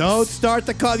thing once. Don't start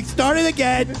the call. Start it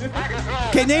again.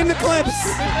 Okay, name the clips.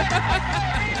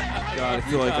 God, I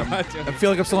feel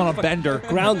like I'm still on a bender.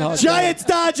 Groundhog. Giants,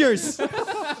 Dodgers.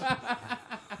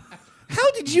 How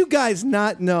did you guys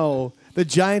not know the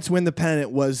Giants win the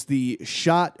pennant was the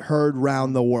shot heard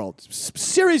round the world?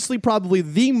 Seriously, probably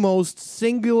the most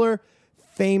singular,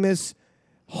 famous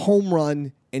home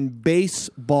run in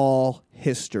baseball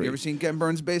history. You ever seen Ken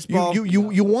Burns' baseball?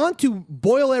 You want to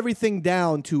boil everything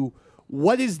down to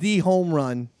what is the home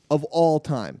run of all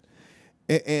time.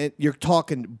 And you're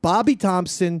talking Bobby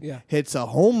Thompson hits a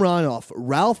home run off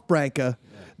Ralph Branca.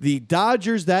 The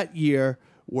Dodgers that year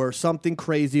were something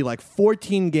crazy, like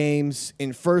 14 games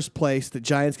in first place. The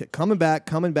Giants kept coming back.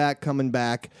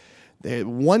 They had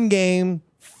one game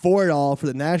for it all for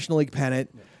the National League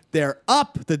pennant. They're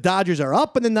up. The Dodgers are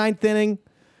up in the 9th inning.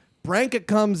 Branca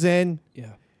comes in.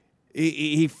 Yeah.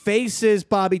 He faces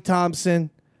Bobby Thompson.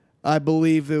 I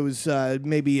believe it was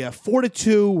maybe a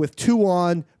 4-2 with 2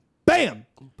 on. Bam!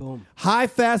 Boom. High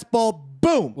fastball.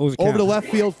 Boom! Over the left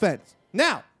field fence.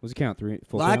 Now, What's the count? 3?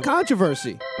 a lot of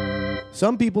controversy.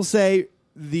 Some people say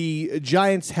the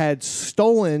Giants had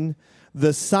stolen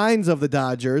the signs of the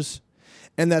Dodgers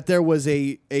and that there was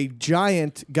a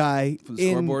giant guy through the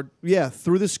scoreboard? Yeah,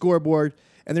 through the scoreboard.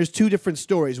 And there's 2 different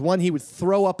stories. One, he would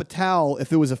throw up a towel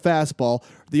if it was a fastball.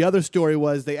 The other story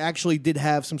was they actually did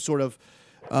have some sort of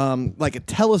like a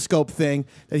telescope thing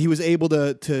that he was able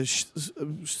to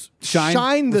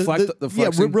shine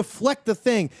reflect the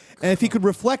thing. And if he could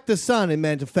reflect the sun, it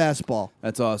meant a fastball.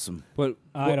 That's awesome. But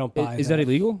I don't buy Is that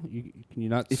illegal? Can you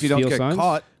not If you don't get signs?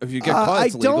 caught, if you get caught,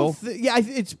 it's illegal.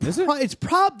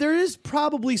 There is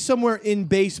probably somewhere in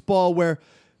baseball where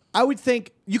I would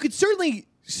think you could certainly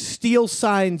steal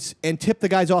signs and tip the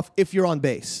guys off if you're on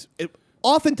base.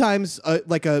 Oftentimes,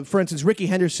 for instance, Ricky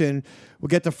Henderson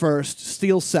would get the first,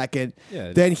 steal second.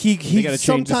 Yeah, then he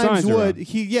sometimes would. around.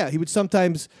 He would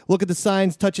sometimes look at the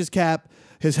signs, touch his cap,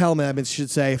 his helmet. I should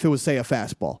say, if it was say a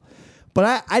fastball.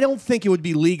 But I don't think it would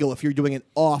be legal if you're doing it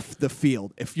off the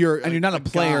field. If you're and you're not a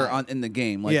player in the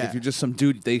game, like if you're just some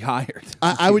dude they hired.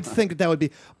 I would think that would be.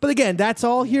 But again, that's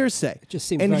all hearsay. It just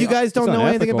seems and very you guys don't know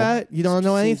anything unethical. about it. You don't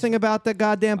know anything about the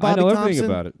goddamn Bobby I know Thompson. everything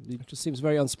about it. It just seems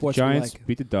very unsportsmanlike. Giants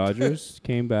beat the Dodgers,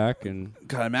 came back, and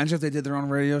God, imagine if they did their own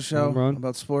radio show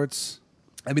about sports.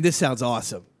 I mean, this sounds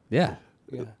awesome. yeah.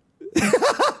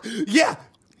 Yeah.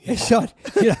 Hey, Sean.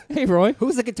 Yeah. Hey, Roy.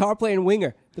 Who's the guitar player in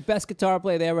Winger? The best guitar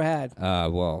player they ever had.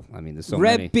 Well, I mean, there's so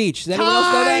Red many. Beach. Does anyone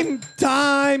else know that?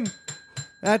 Time.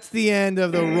 That's the end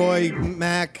of the Roy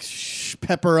Mac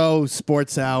Peppero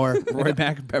Sports Hour. Roy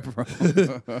Mac and Pepper.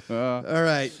 All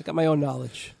right. I got my own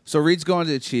knowledge. So Reed's going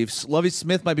to the Chiefs. Lovie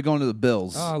Smith might be going to the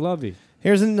Bills. Oh, I love you.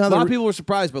 Here's A another. lot of people were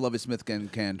surprised by Lovie Smith getting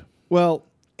canned. Well,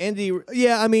 Andy,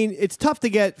 I mean, it's tough to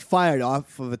get fired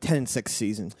off of a 10-6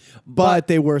 season, but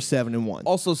they were 7-1.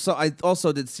 Also, I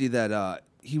also did see that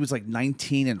he was like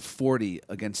 19-40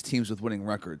 against teams with winning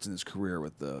records in his career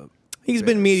with the. He's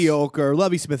been mediocre.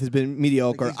 Lovie Smith has been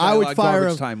mediocre. I would fire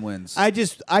him. Time wins. I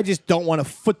just don't want a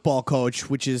football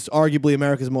coach, which is arguably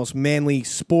America's most manly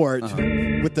sport,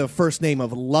 with the first name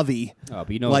of Lovey. Oh, but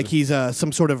you know, like he's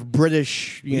some sort of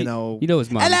British, you know. You know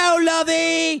his mom. Hello,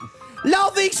 Lovey.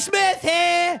 Lovey Smith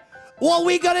here. What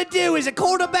we gonna do is a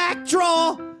quarterback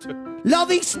draw.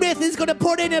 Lovey Smith is going to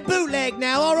put in a bootleg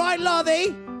now, all right,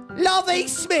 Lovey? Lovey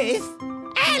Smith?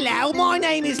 Hello, my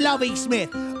name is Lovey Smith.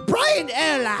 Brian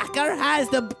Erlacher has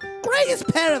the greatest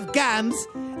pair of gums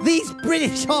these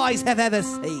British eyes have ever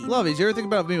seen. Lovey, did you ever think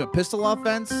about being a pistol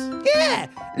offense? Yeah,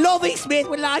 Lovey Smith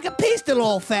would like a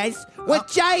pistol offense with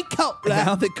Jay Cutler. I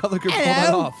don't think Cutler could pull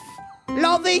that off.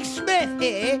 Lovey Smith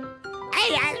here.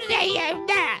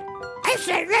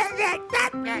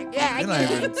 You're not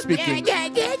even speaking.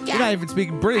 You're not even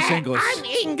speaking British English. I'm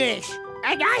English,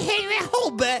 and I hear a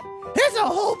whole bit. There's a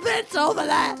whole bit over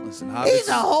there. Listen, hobbits. He's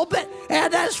a whole bit.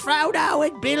 And there's Frodo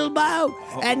and Bilbo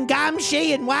and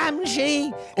Gumshe and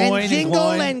Wamshe and Oin and Jingle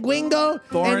Gloin. and Gwingle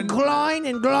Thorin. and Cloyne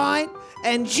and Gloin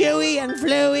and Chewie and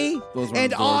Fluey Those weren't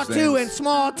and those R2 names. and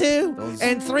Small 2 Those-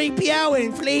 and 3PO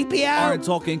and Fleepio. Aren't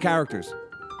Tolkien characters.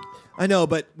 I know,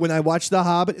 but when I watched The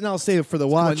Hobbit, and I'll say it for the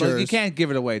watchers. You can't give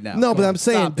it away now. No, but Come I'm on,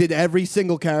 saying, stop it. did every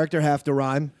single character have to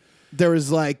rhyme?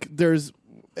 There's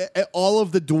all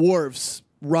of the dwarves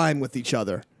rhyme with each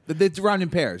other. They rhyme in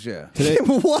pairs, yeah.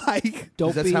 Why?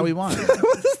 That's how we want it.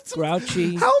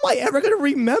 Grouchy. How am I ever going to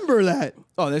remember that?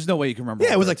 Oh, there's no way you can remember. Yeah,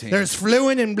 it all was like 13. there's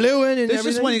Fluin and Bluin and There's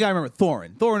everything. just one you gotta remember.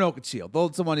 Thorin Oakenshield.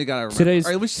 That's the one you gotta remember. Today's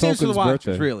All right, we should say this for the Tolkien's watchers,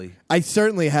 birthday. really. I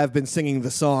certainly have been singing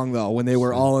the song though when they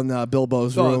were all in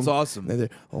Bilbo's room. Oh, it's awesome. They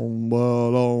did,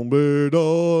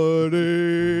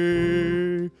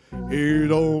 he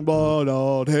don't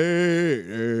bother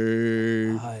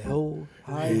hey. Hi-ho,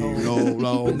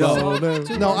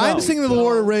 No, I'm singing the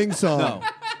Lord of the Rings song. No.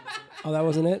 Oh, that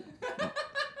wasn't it?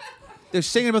 They're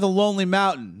singing about the Lonely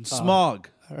Mountain, smog.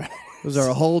 Those are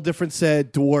a whole different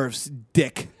set. Dwarfs,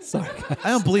 dick. Sorry, guys. I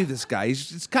don't believe this guy.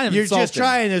 It's kind of You're insulting. just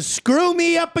trying to screw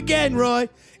me up again, Roy.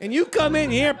 And you come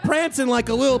in here prancing like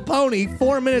a little pony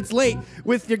 4 minutes late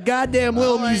with your goddamn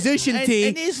little musician tea.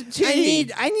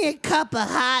 I need a cup of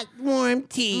hot, warm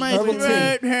tea. Herbal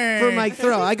tea for my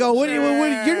throat. I go, what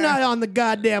you're not on the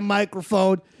goddamn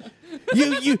microphone.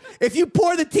 If you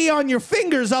pour the tea on your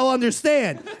fingers, I'll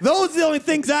understand. Those are the only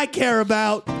things I care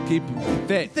about. Keep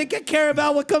fit. Think I care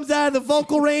about what comes out of the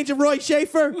vocal range of Roy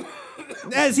Schaefer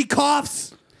as he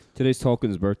coughs? Today's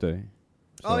Tolkien's birthday.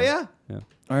 Oh, yeah? Yeah.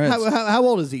 All right. How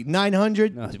old is he?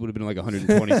 900? No, it would have been like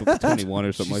 120, 21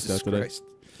 or something like Jesus that today. Christ.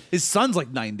 His son's like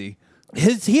 90.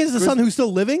 He has a son who's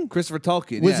still living? Christopher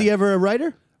Tolkien. Was yeah. he ever a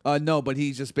writer? No, but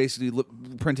he's just basically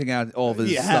printing out all of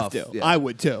his You stuff. have to. Yeah. I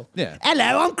would too. Yeah.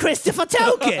 Hello, I'm Christopher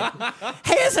Tolkien.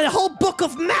 Here's a whole book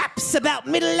of maps about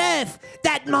Middle-earth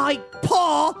that my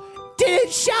pa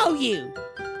didn't show you.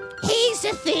 Here's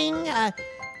the thing.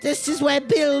 This is where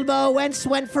Bilbo once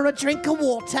went for a drink of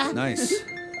water. Nice.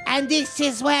 And this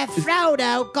is where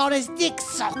Frodo got his dick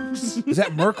sucked. Is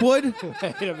that Mirkwood?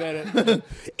 Wait a minute.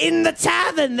 In the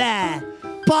tavern there.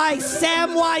 By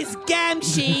Samwise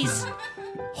Gamgee's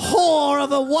whore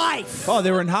of a wife. Oh,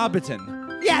 they were in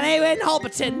Hobbiton. Yeah, they were in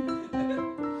Hobbiton.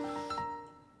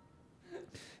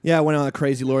 Yeah, I went on a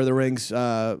crazy Lord of the Rings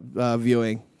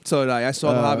viewing. So did I. I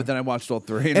saw The Hobbit, then I watched all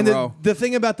three in And a row. the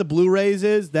thing about the Blu-rays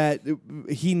is that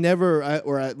he never,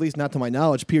 or at least not to my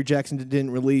knowledge, Peter Jackson didn't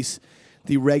release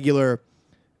the regular,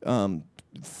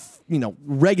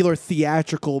 regular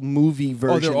theatrical movie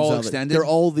versions. they're all of extended? It. They're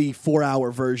all the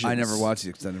 4-hour versions. I never watched the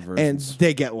extended And versions.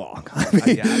 they get long. I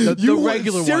mean, yeah, the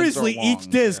regular ones are seriously, long, each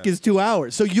disc is 2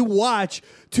 hours. So you watch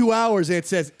 2 hours, and it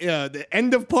says the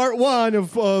end of part 1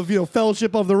 of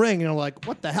Fellowship of the Ring, and I'm like,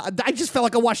 what the hell? I just felt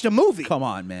like I watched a movie. Come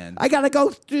on, man. I gotta go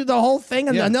through the whole thing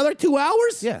in Yeah. another 2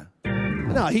 hours. Yeah.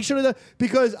 No, he should have done,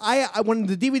 because I when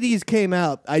the DVDs came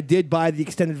out, I did buy the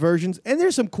extended versions, and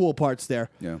there's some cool parts there.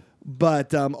 Yeah.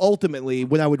 But ultimately,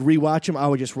 when I would rewatch them, I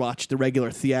would just watch the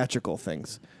regular theatrical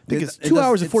things. Because It 2 does-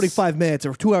 hours and it's- 45 minutes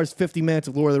or 2 hours 50 minutes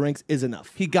of Lord of the Rings is enough.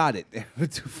 He got it.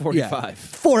 245.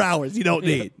 4 hours you don't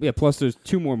need. Yeah, plus there's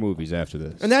 2 more movies after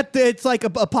this. And that it's like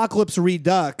Apocalypse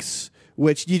Redux,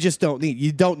 which you just don't need.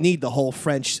 You don't need the whole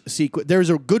French sequence.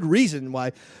 There's a good reason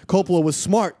why Coppola was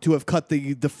smart to have cut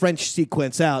the French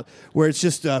sequence out, where it's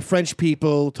just French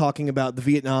people talking about the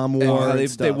Vietnam War. And and they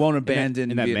stuff. won't abandon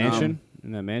in that Vietnam. mansion?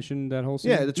 In that mansion, that whole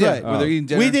scene? Yeah, that's Yeah, right. where they're eating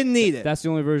dinner. We didn't need it. That's the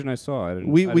only version I saw. I didn't,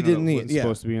 We I didn't didn't know need- it was yeah.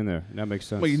 supposed to be in there. That makes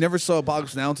sense. Wait, you never saw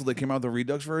Apocalypse Now until they came out with the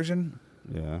Redux version?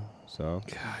 Yeah, so.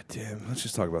 God damn. Let's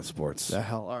just talk about sports. The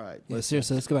hell, all right. Yeah,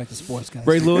 seriously, let's go back to sports, guys.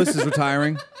 Ray Lewis is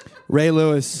retiring. Ray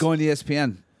Lewis. Going to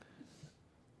ESPN.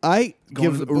 I Going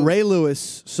give to the booth. Ray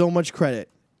Lewis so much credit.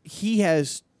 He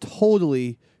has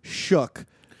totally shook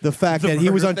the fact that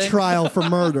he was on murder thing? trial for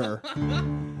murder.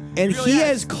 And he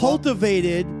has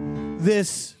cultivated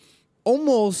this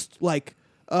almost like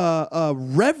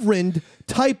reverend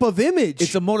type of image.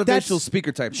 It's a motivational that's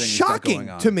speaker type thing he's got shocking going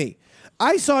on. to me.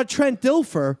 I saw Trent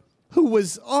Dilfer who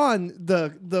was on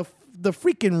the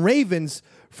freaking Ravens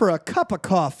for a cup of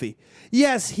coffee.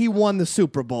 Yes, he won the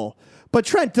Super Bowl. But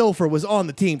Trent Dilfer was on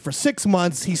the team for 6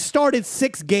 months. He started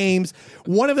 6 games.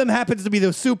 One of them happens to be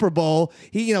the Super Bowl.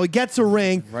 He gets a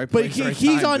ring. Right but place, right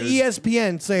he's time, on dude.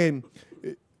 ESPN saying,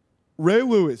 Ray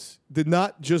Lewis did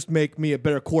not just make me a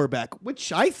better quarterback,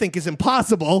 which I think is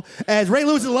impossible. As Ray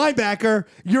Lewis is a linebacker,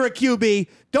 you're a QB.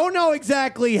 Don't know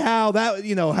exactly how that,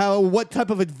 what type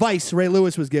of advice Ray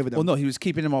Lewis was giving him. Well, no, he was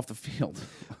keeping him off the field.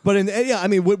 But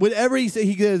whatever he said,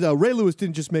 he goes, Ray Lewis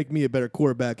didn't just make me a better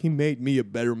quarterback; he made me a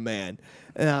better man.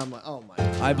 And I'm like, oh my!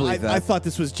 I believe that. I thought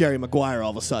this was Jerry Maguire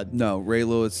all of a sudden. No, Ray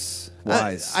Lewis,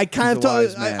 wise. I kind He's of a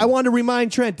wise thought. man. I wanted to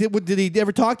remind Trent. Did he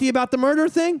ever talk to you about the murder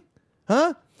thing?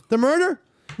 Huh? The murder?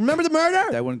 Remember the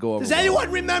murder? That wouldn't go over. Does well.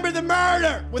 anyone remember the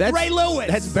murder with Ray Lewis?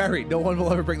 That's buried. No one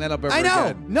will ever bring that up ever I know.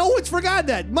 again. No one's forgotten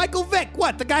that. Michael Vick,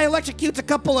 what? The guy electrocutes a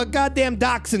couple of goddamn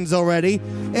dachshunds already,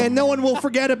 and no one will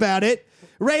forget about it.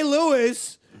 Ray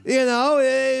Lewis,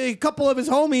 a couple of his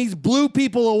homies blew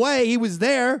people away. He was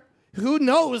there. Who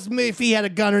knows if he had a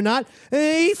gun or not?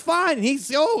 He's fine.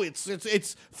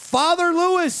 It's Father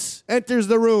Lewis enters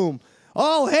the room.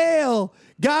 All hail,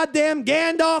 goddamn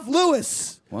Gandalf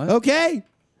Lewis. What? Okay?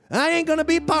 I ain't gonna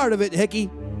be part of it, Hickey.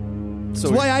 That's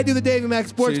why I do the Davey Max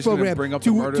Sports you're just gonna program bring up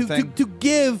the murder thing to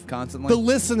give constantly? the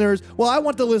listeners. Well, I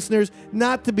want the listeners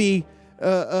not to be,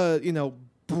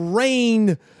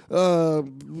 brain, blah.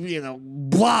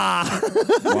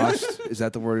 Washed? Is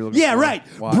that the word you're looking Yeah, for? right.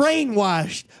 Washed.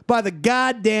 Brainwashed by the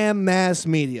goddamn mass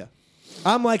media.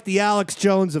 I'm like the Alex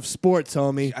Jones of sports,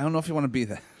 homie. I don't know if you want to be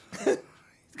that. This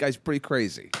guy's pretty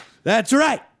crazy. That's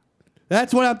right.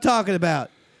 That's what I'm talking about.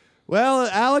 Well,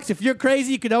 Alex, if you're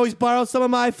crazy, you can always borrow some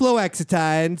of my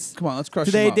Floexitines. Come on, let's crush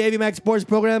Today, him up. Davey Max Sports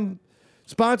Program,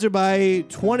 sponsored by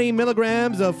 20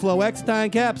 milligrams of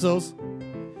Floexitine capsules,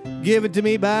 given to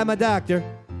me by my doctor.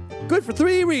 Good for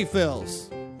 3 refills.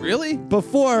 Really?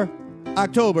 Before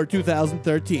October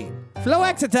 2013.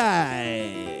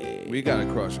 Floexitine. We got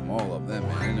to crush them all up then,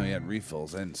 man. I didn't know you had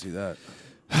refills. I didn't see that.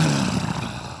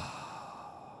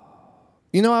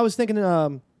 I was thinking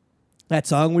that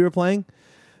song we were playing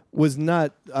was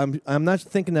not. I'm not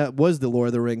thinking that was the Lord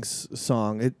of the Rings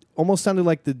song. It almost sounded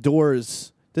like the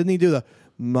Doors. Didn't he do the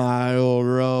 "My old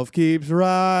Ralph keeps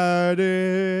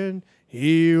riding,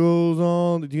 he rolls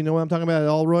on"? Do you know what I'm talking about at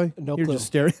all, Roy? No You're clue. just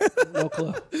staring. No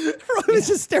clue. Roy was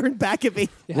just staring back at me.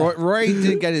 Yeah. Roy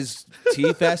didn't get his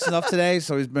tea fast enough today,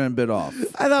 so he's been a bit off.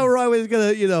 I thought Roy was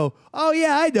gonna, oh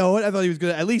yeah, I know it. I thought he was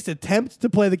gonna at least attempt to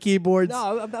play the keyboards.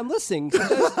 No, I'm listening.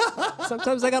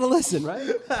 Sometimes I gotta listen, right?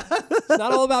 It's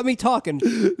not all about me talking.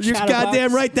 You're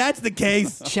goddamn right. That's the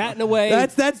case. Chatting away.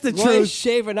 That's the Roy truth.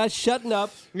 Shaver not shutting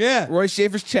up. Yeah. Roy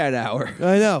Schaefer's chat hour.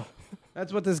 I know.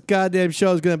 That's what this goddamn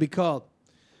show is going to be called.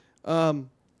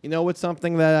 You know what's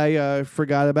something that I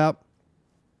forgot about?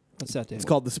 What's that, Dave? It's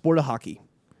called the sport of hockey.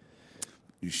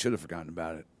 You should have forgotten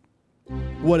about it.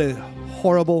 What a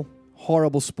horrible,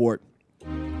 horrible sport.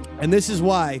 And this is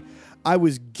why I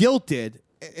was guilted.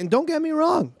 And don't get me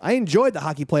wrong, I enjoyed the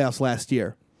hockey playoffs last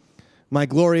year. My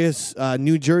glorious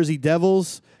New Jersey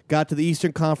Devils got to the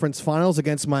Eastern Conference Finals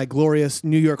against my glorious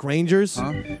New York Rangers,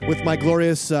 with my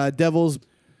glorious Devils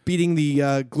beating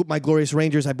my glorious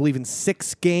Rangers, I believe, in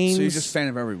 6 games. So you're just a fan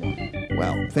of everyone.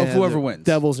 Well, Of whoever wins.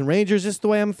 Devils and Rangers, just the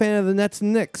way I'm a fan of the Nets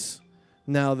and Knicks.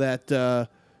 Now that the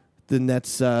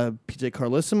Nets, PJ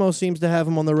Carlissimo seems to have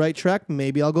him on the right track,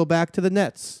 maybe I'll go back to the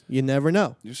Nets. You never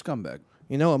know. You're a scumbag.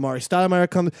 Amari Stoudemire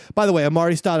comes. By the way,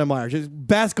 Amari Stoudemire, just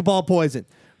basketball poison.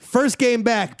 First game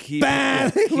back, Keep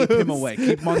bang, him away.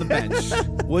 Keep him on the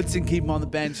bench. Woodson, keep him on the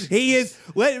bench. He is,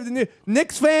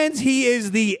 Knicks fans, he is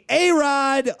the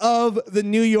A-Rod of the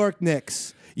New York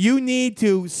Knicks. You need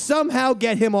to somehow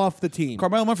get him off the team.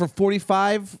 Carmelo went for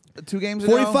 45 2 games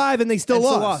ago. 45, and they still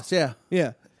lost. Yeah.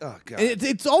 Yeah. Oh, God. And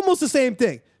it's almost the same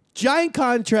thing. Giant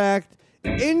contract,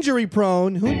 injury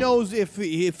prone. Who knows if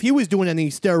he was doing any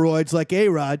steroids like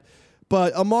A-Rod.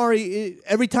 But Amari,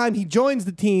 every time he joins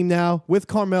the team now with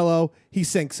Carmelo, he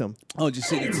sinks him. Oh, did you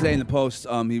see today in the post?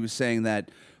 He was saying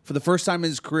that for the first time in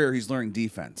his career, he's learning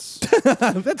defense.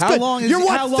 That's How good. long is You're he-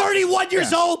 what, how long- 31 years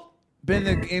Yeah. old? Been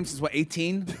in the game since,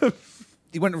 18?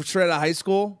 He went straight out of high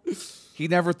school. He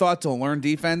never thought to learn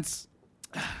defense.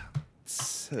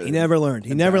 He never learned.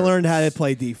 He never learned how to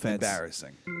play defense.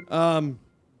 Embarrassing.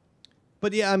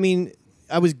 But yeah, I mean,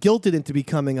 I was guilted into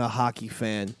becoming a hockey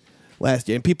fan last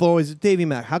year. And people always, Davey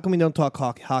Mack, how come we don't talk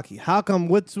hockey? How come,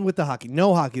 what's with the hockey?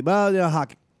 No hockey. Well, yeah,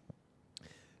 hockey.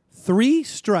 3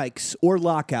 strikes or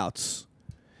lockouts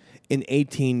in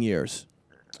 18 years.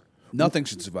 Nothing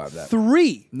should survive that.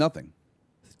 3. Nothing.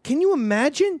 Can you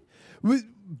imagine?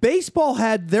 baseball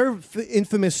had their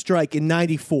infamous strike in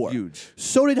 94. Huge.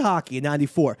 So did hockey in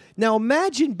 94. Now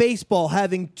imagine baseball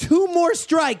having 2 more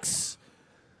strikes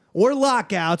or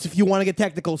lockouts, if you want to get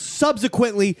technical,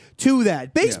 subsequently to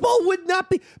that. Baseball would not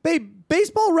be...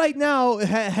 Baseball right now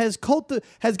has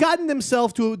gotten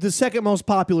themselves to the second most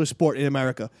popular sport in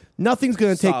America. Nothing's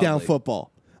going to take down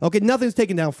football. Okay, nothing's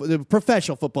taking down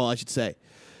professional football, I should say.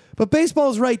 But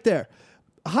baseball is right there.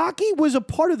 Hockey was a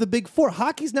part of the Big Four.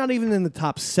 Hockey's not even in the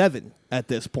top 7 at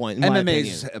this point, in my opinion.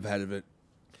 MMA's ahead of it.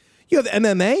 You have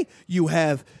MMA, you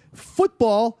have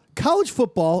football, college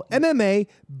football, MMA,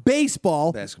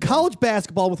 baseball, college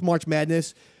basketball with March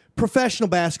Madness, professional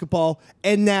basketball,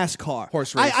 and NASCAR.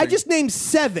 Horse racing. I just named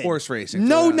 7. Horse racing.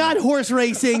 No, not horse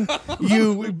racing.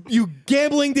 you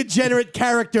gambling degenerate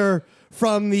character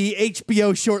from the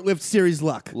HBO short-lived series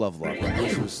Luck. Love.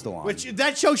 Which was still on. Which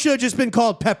that show should have just been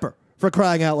called Pepper, for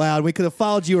crying out loud. We could have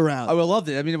followed you around. I would have loved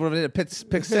it. I mean, it would have been a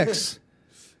pick 6.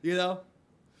 You know?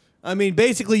 I mean,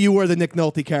 basically, you were the Nick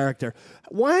Nolte character.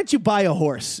 Why don't you buy a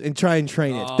horse and try and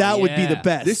train it? That would be the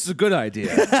best. This is a good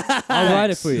idea. I'll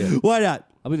ride it for you. Why not?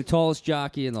 I'll be the tallest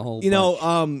jockey in the whole You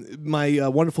know, my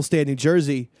wonderful state of New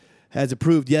Jersey has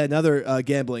approved yet another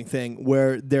gambling thing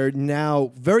where they're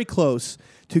now very close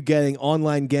to getting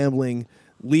online gambling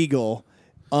legal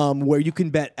where you can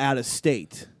bet out of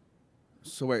state.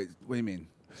 So wait, what do you mean?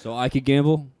 So I could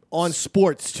gamble? On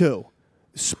sports, too.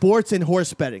 Sports and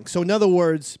horse betting. So in other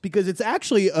words, because it's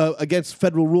actually against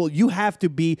federal rule, you have to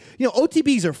be,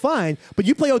 OTBs are fine, but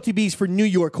you play OTBs for New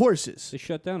York horses. They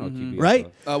shut down OTBs.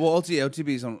 Right? Well,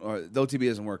 OTBs the OTB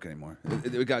doesn't work anymore.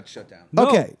 It got shut down. No,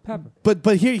 okay. Pepper.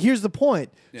 But here's the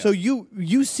point. Yeah. So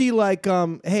you see like,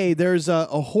 hey, there's a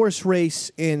horse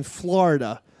race in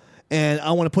Florida, and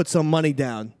I want to put some money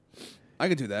down. I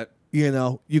could do that.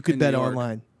 You could bet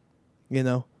online.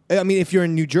 I mean, if you're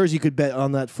in New Jersey, you could bet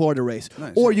on that Florida race.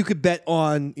 Nice. Or you could bet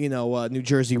on, New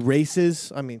Jersey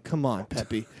races. I mean, come on,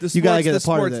 Peppy. You got to get a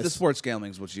part of this. The sports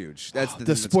gambling was huge. That's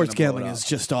the sports gambling is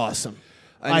just awesome.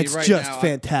 I mean, it's right just now,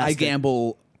 fantastic. I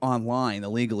gamble online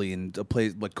illegally in a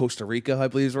place like Costa Rica, I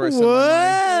believe is where I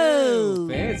Whoa!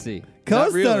 Fancy.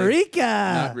 Costa Rica.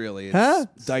 Not really.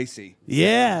 It's dicey.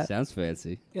 Yeah. Sounds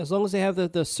fancy. Yeah, as long as they have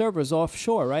the servers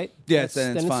offshore, right? Yeah,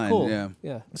 then it's fine. Cool.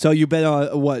 Yeah. So you bet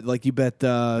on what? Like you bet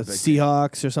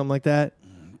Seahawks or something like that?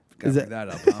 Gotta bring that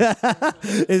up, huh?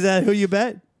 Is that who you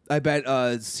bet? I bet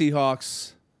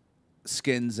Seahawks,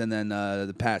 Skins, and then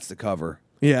the Pats to cover.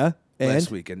 Yeah.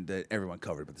 Last week, and everyone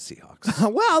covered but the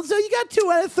Seahawks. Well, so you got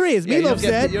 2 out of 3, as Meatloaf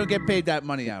said. You don't get paid that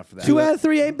money out for that. 2 out of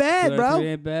 3 ain't bad, 2 out bro. of 3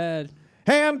 ain't bad.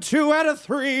 And 2 out of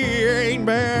 3 ain't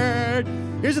bad.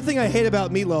 Here's the thing I hate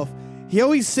about Meatloaf. He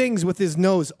always sings with his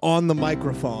nose on the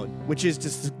microphone, which is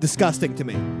just disgusting to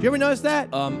me. You ever notice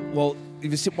that? Well,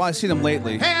 if I've seen him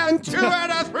lately. And 2 out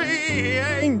of 3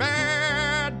 ain't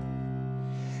bad.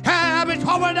 I've been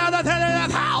coming down the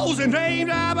 1,000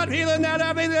 dreams. I've been feeling that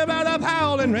everything about a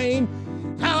pounding rain.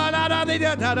 I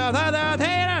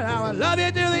love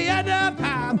you to the end of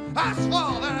time. I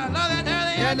swore that I love you to the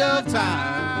end of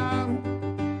time.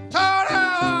 So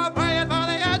now I'm praying for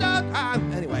the end of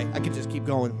time. Anyway, I could just keep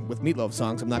going with Meatloaf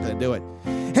songs. I'm not going to do it.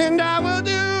 And I will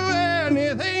do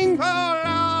anything for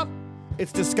love.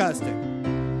 It's disgusting.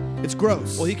 It's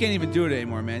gross. Well, he can't even do it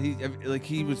anymore, man.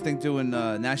 He was doing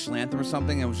national anthem or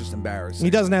something, and it was just embarrassing.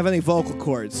 He doesn't have any vocal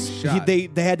cords.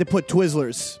 They had to put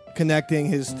Twizzlers connecting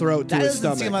his throat to his stomach. That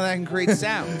doesn't seem like that can create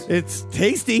sound. It's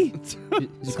tasty.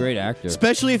 He's a great actor.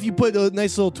 Especially if you put a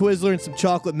nice little Twizzler in some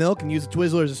chocolate milk and use the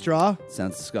Twizzler as a straw.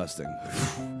 Sounds disgusting.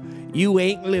 You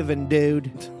ain't living,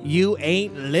 dude. You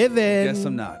ain't living. Guess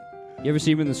I'm not. You ever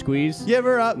see him in The Squeeze? You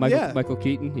ever? Michael, Michael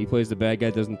Keaton. He plays the bad guy,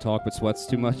 doesn't talk but sweats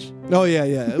too much. Oh,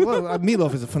 yeah. Well,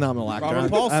 Meatloaf is a phenomenal actor. Robert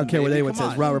Paulson, I don't care what baby, anyone come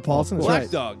says. on. Robert Paulson. That's Black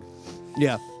right. Dog.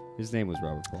 Yeah. His name was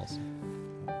Robert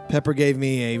Paulson. Pepper gave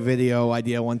me a video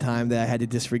idea one time that I had to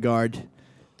disregard.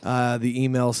 The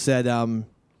email said,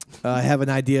 I have an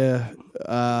idea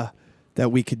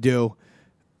that we could do.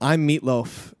 I'm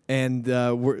Meatloaf, and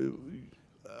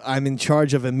I'm in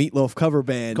charge of a Meatloaf cover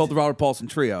band. Called the Robert Paulson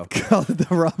Trio. Called the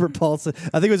Robert Paulson.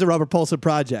 I think it was a Robert Paulson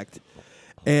project.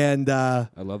 And I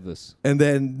love this. And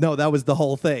then that was the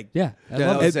whole thing. Yeah, I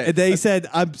love it. And they said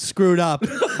I'm screwed up.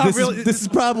 This is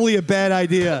probably a bad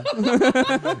idea.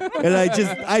 And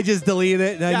I just deleted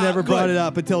it, and I never brought it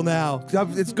up until now.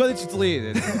 It's good that you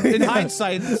deleted it. In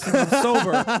hindsight, I'm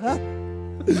sober.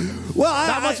 Well,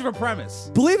 Not much of a premise.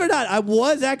 Believe it or not, I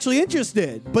was actually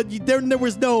interested, but there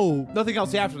was no. Nothing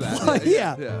else after that.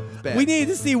 Yeah. Bad. We need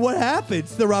to see what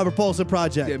happens to the Robert Paulson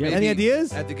project. Yeah, Any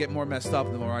ideas? I had to get more messed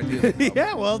up the more ideas.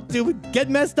 Yeah, well, get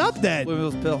messed up then. With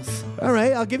those pills. All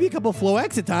right, I'll give you a couple of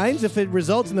Floexitimes if it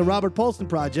results in the Robert Paulson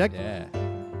project. Yeah.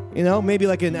 You know, maybe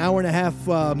like an hour and a half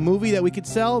movie that we could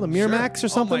sell, the Miramax or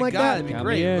something like that. That'd be Count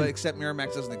great. me in. But except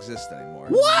Miramax doesn't exist anymore.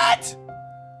 What?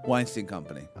 Weinstein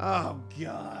Company. Oh,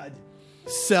 God.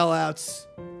 Sellouts.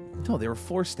 No, they were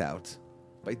forced out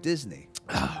by Disney.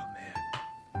 Oh,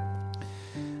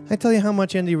 man. I tell you how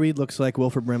much Andy Reid looks like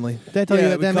Wilford Brimley. Did I tell you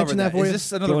that? Did I mention that for you? Is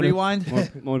this another rewind?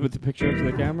 Want to put the picture up to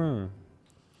the camera? Or?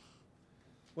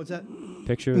 What's that?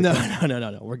 Picture? No.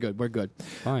 We're good.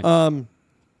 Fine.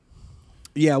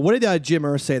 Yeah, what did Jim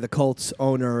Irsay, the Colts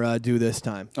owner, do this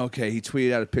time? Okay, he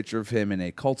tweeted out a picture of him in a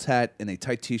Colts hat, and a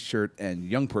tight T-shirt, and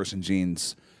young person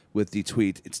jeans with the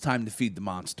tweet, "It's time to feed the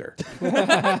monster."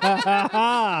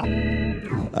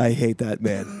 I hate that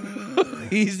man.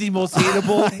 He's the most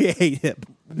hateable I hate him.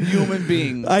 human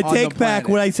being I on take the back planet.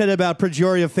 what I said about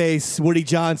Pejoria Face Woody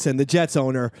Johnson, the Jets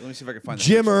owner. Let me see if I can find the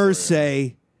Jim picture for you.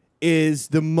 Irsay is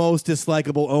the most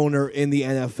dislikable owner in the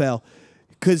NFL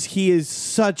because he is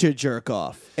such a jerk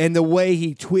off, and the way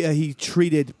he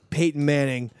treated Peyton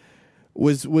Manning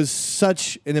was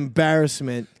such an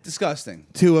embarrassment. Disgusting.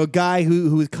 To a guy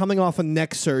who was coming off of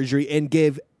neck surgery and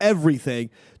gave everything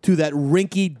to that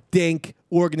rinky-dink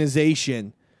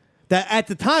organization that at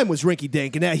the time was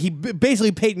rinky-dink, and that he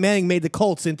basically Peyton Manning made the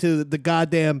Colts into the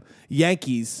goddamn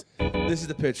Yankees. This is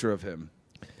the picture of him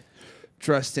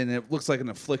dressed in, it looks like an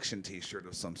Affliction T-shirt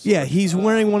of some sort. Yeah, he's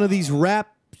wearing one of these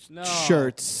rap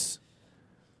shirts,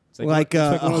 It's like one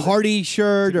of a those- Hardy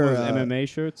shirt one or of those a MMA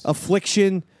shirts.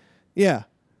 Affliction. Yeah,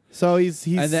 so he's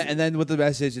and then with the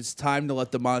message, "It's time to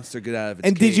let the monster get out of its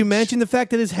and did you cage." mention the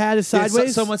fact that his hat is Yeah,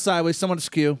 sideways? somewhat sideways, somewhat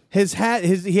askew. His hat,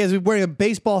 he has wearing a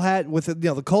baseball hat with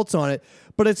the Colts on it,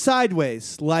 but it's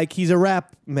sideways, like he's a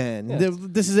rap man.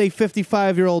 This is a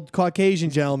 55-year-old Caucasian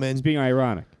gentleman. He's being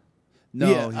ironic.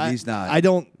 No, he's not. I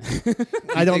don't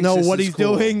know this what is he's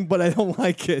cool. doing, but I don't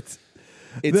like it.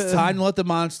 It's time to let the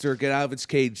monster get out of its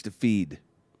cage to feed.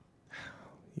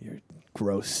 You're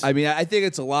gross. I mean, I think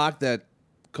it's a lock that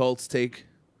Colts take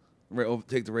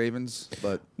the Ravens,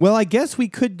 but Well, I guess we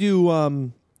could do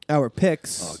our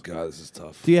picks. oh god, this is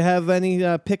tough. Do you have any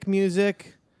pick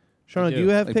music? Shauna, do do. you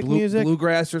have Like pick music?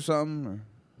 bluegrass or something?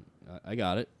 Or? I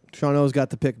got it. Shauna's got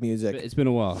the pick music. It's been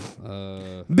a while.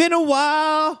 Been a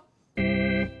while.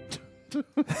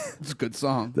 It's a good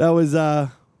song. That was I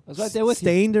was right there with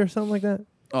Stained or something like that.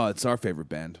 Oh, it's our favorite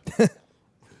band.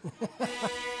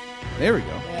 There we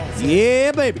go.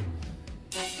 Yeah, baby.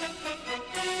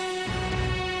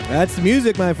 That's the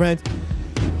music, my friend.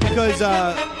 Because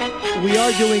we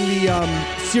are doing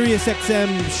the Sirius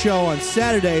XM show on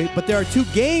Saturday, but there are 2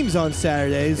 games on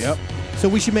Saturdays. Yep. So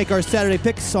we should make our Saturday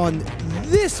picks on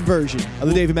this version of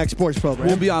the Davey Mack Sports Program.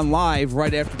 We'll be on live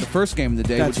right after the first game of the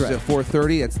day, That's which right. is at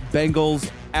 4:30. That's Bengals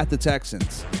at the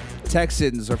Texans.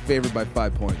 Texans are favored by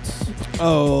 5 points.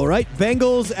 All right,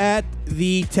 Bengals at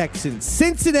the Texans.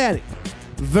 Cincinnati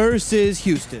versus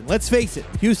Houston. Let's face it,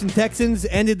 Houston Texans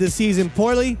ended the season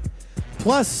poorly.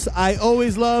 Plus, I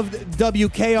always loved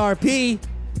WKRP.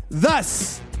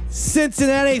 Thus,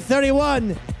 Cincinnati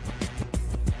 31,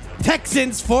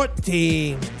 Texans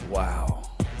 14. Wow.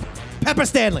 Pepper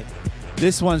Stanley.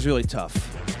 This one's really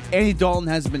tough. Andy Dalton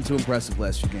hasn't been too impressive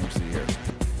last few games of the year.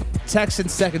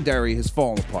 Texans secondary has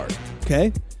fallen apart.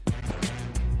 Okay.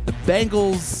 The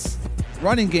Bengals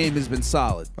running game has been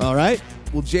solid. All right.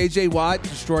 Will J.J. Watt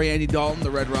destroy Andy Dalton,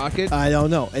 the Red Rocket? I don't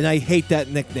know, and I hate that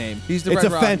nickname. He's the It's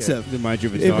Red offensive. Rocket. Remind you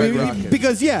of a If dog. we- Rocket.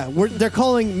 because they're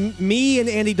calling me and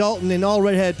Andy Dalton and all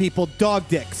redhead people dog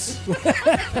dicks.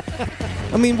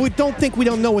 I mean, we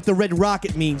don't know what the Red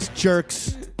Rocket means,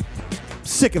 jerks.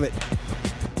 Sick of it.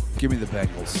 Give me the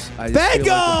Bengals.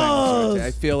 Bengals!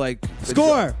 I feel like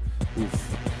Score.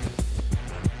 Oof.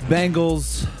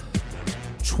 Bengals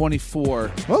 24.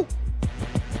 Whoa.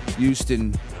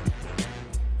 Houston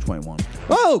 21.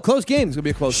 Whoa, close game. It's gonna be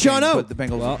a close Sean game, O. but the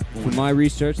Bengals. Well, from my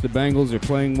research, the Bengals are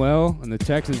playing well, and the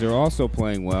Texans are also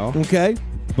playing well. Okay.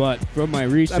 But from my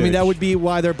research, I mean, that would be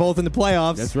why they're both in the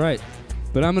playoffs. That's right.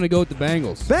 But I'm going to go with the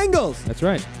Bengals. Bengals. That's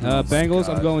right. Bengals,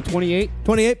 I'm going 28.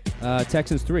 28.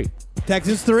 Texans 3.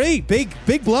 Texans 3.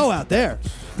 Big blowout there.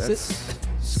 That's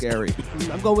scary.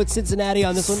 I'm going with Cincinnati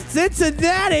on this one.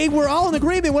 Cincinnati. We're all in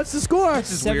agreement. What's the score?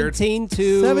 is weird. 17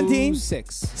 to 17?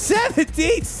 6.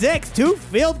 17-6. 2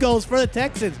 field goals for the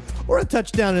Texans. or a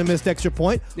touchdown and a missed extra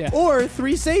point, or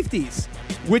 3 safeties.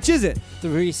 Which is it?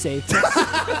 3 safeties.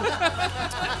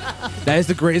 That is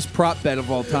the greatest prop bet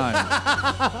of all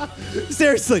time.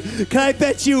 Seriously, can I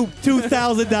bet you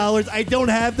 $2,000? I don't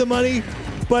have the money,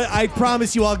 but I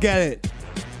promise you I'll get it.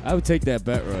 I would take that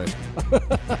bet, Roy.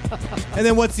 And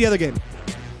then what's the other game?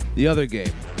 The other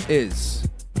game is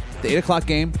the 8 o'clock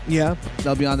game. Yeah.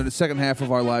 That'll be on to the second half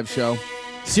of our live show.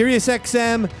 Sirius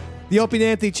XM, the Opie and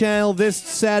Anthony channel, this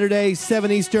Saturday,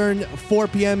 7 Eastern, 4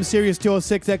 p.m. Sirius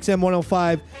 206, XM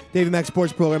 105, Davey Max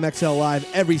Sports Program, XL Live,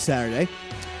 every Saturday.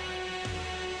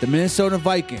 The Minnesota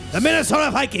Vikings. The Minnesota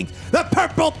Vikings, the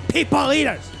Purple People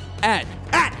Eaters. At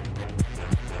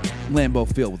Lambeau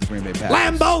Field with the Green Bay Packers.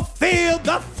 Lambeau Field,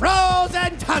 the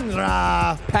frozen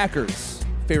tundra. Packers,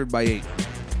 favored by 8.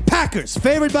 Packers,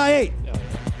 favored by 8.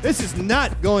 This is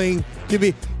not going to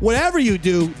be, whatever you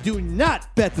do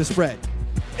not bet the spread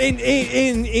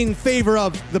in favor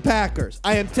of the Packers.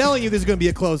 I am telling you this is going to be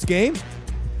a close game.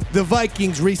 The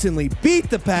Vikings recently beat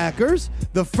the Packers.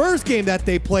 The first game that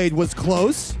they played was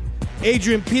close.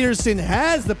 Adrian Peterson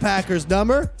has the Packers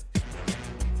number.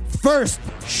 First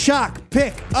shock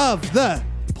pick of the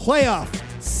playoff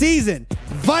season.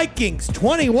 Vikings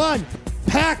 21,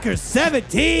 Packers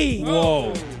 17.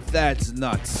 Whoa, that's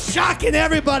nuts. Shocking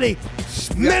everybody.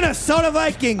 Minnesota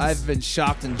Vikings. I've been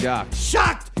shocked and jocked.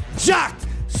 Shocked, jocked,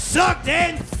 sucked,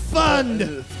 and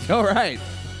funned. All right.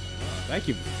 Thank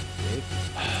you.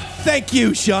 Thank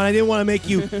you, Sean. I didn't want to make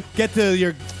you get to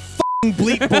your f***ing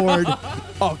bleep board.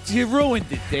 Oh, you ruined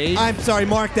it, Dave. I'm sorry.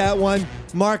 Mark that one.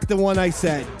 Mark the one I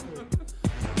said.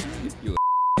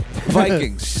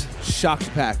 Vikings shocked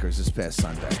the Packers this past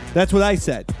Sunday. That's what I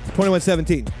said.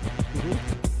 21-17.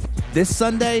 This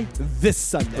Sunday? This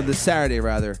Sunday. Or this Saturday,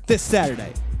 rather. This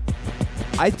Saturday.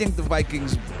 I think the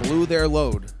Vikings blew their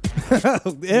load.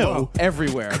 Ew.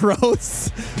 Everywhere. Gross.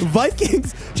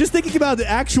 Vikings. Just thinking about the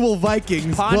actual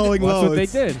Vikings blowing loads.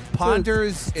 That's what they did.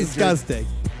 Ponders. Disgusting.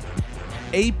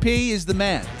 AP is the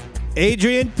man.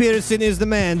 Adrian Peterson is the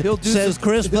man. Says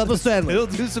Chris Pepper Stanley. He'll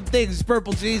do some things.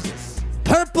 Purple Jesus.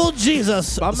 Purple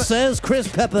Jesus, says Chris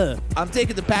Pepper. I'm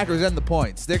taking the Packers and the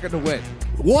points. They're going to win.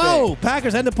 Whoa. Big.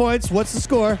 Packers and the points. What's the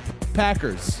score?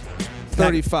 Packers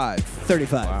 35.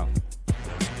 35. Wow.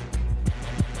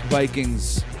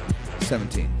 Vikings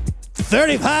 17.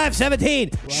 35-17.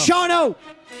 Shawno.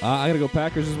 I got to go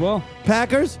Packers as well.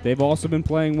 Packers. They've also been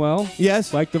playing well.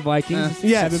 Yes. Like the Vikings.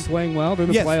 Yes. Have been playing well. They're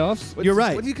in the playoffs. You're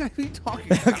right. What are you guys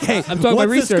talking about? Okay. I'm talking about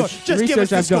What's the research. score? Just give us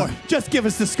the score. Just give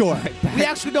us the score. We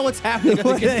actually know what's happening.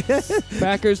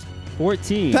 Packers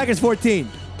 14. Packers 14.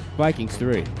 Vikings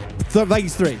 3. So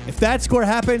Vikings 3. If that score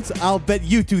happens, I'll bet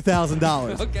you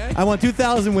 $2,000. Okay. I want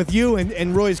 $2,000 with you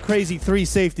and Roy's crazy 3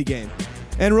 safety game.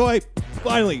 And Roy,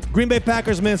 finally, Green Bay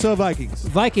Packers, Minnesota Vikings.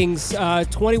 Vikings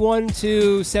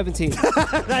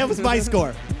 21-17. That was my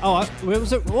score. Oh,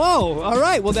 was it? Whoa! All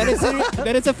right. Well, then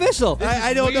it's official.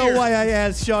 I don't know why I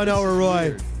asked Sean or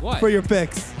Roy for your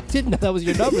picks. Didn't know that was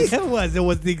your numbers. It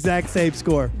was the exact same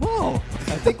score. Whoa!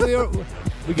 I think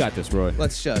we got this, Roy.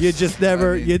 Let's just. You just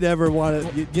never, you never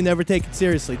want to, you never take it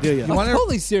seriously, do you? I'm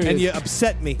totally serious. And you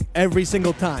upset me every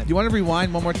single time. You want to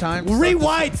rewind one more time?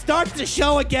 Rewind. Start the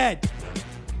show again.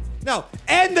 No,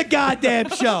 end the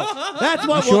goddamn show. That's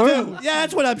what we'll do. Yeah,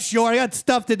 that's what I'm sure. I got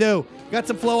stuff to do. Got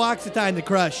some fluoxetine to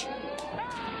crush.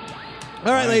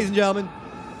 All right, ladies and gentlemen.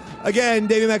 Again,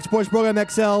 Davey Max Sports Program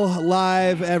XL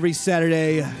live every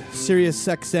Saturday. Sirius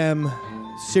XM,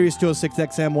 Sirius 206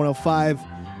 XM 105.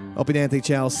 Opie and Anthony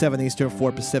channel, 7 Eastern,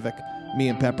 4 Pacific. Me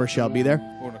and Pepper shall be there.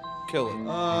 We're going to kill it.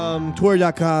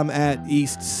 Twitter.com at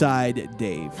Eastside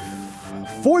Dave.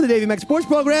 For the Davey Max Sports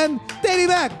Program, Davey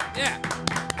Mac. Yeah.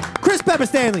 Chris Pepper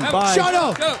Stanley. Bye. Sean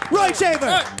O. Roy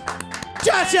Shaver.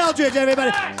 Josh Eldridge, everybody.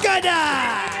 Good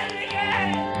night.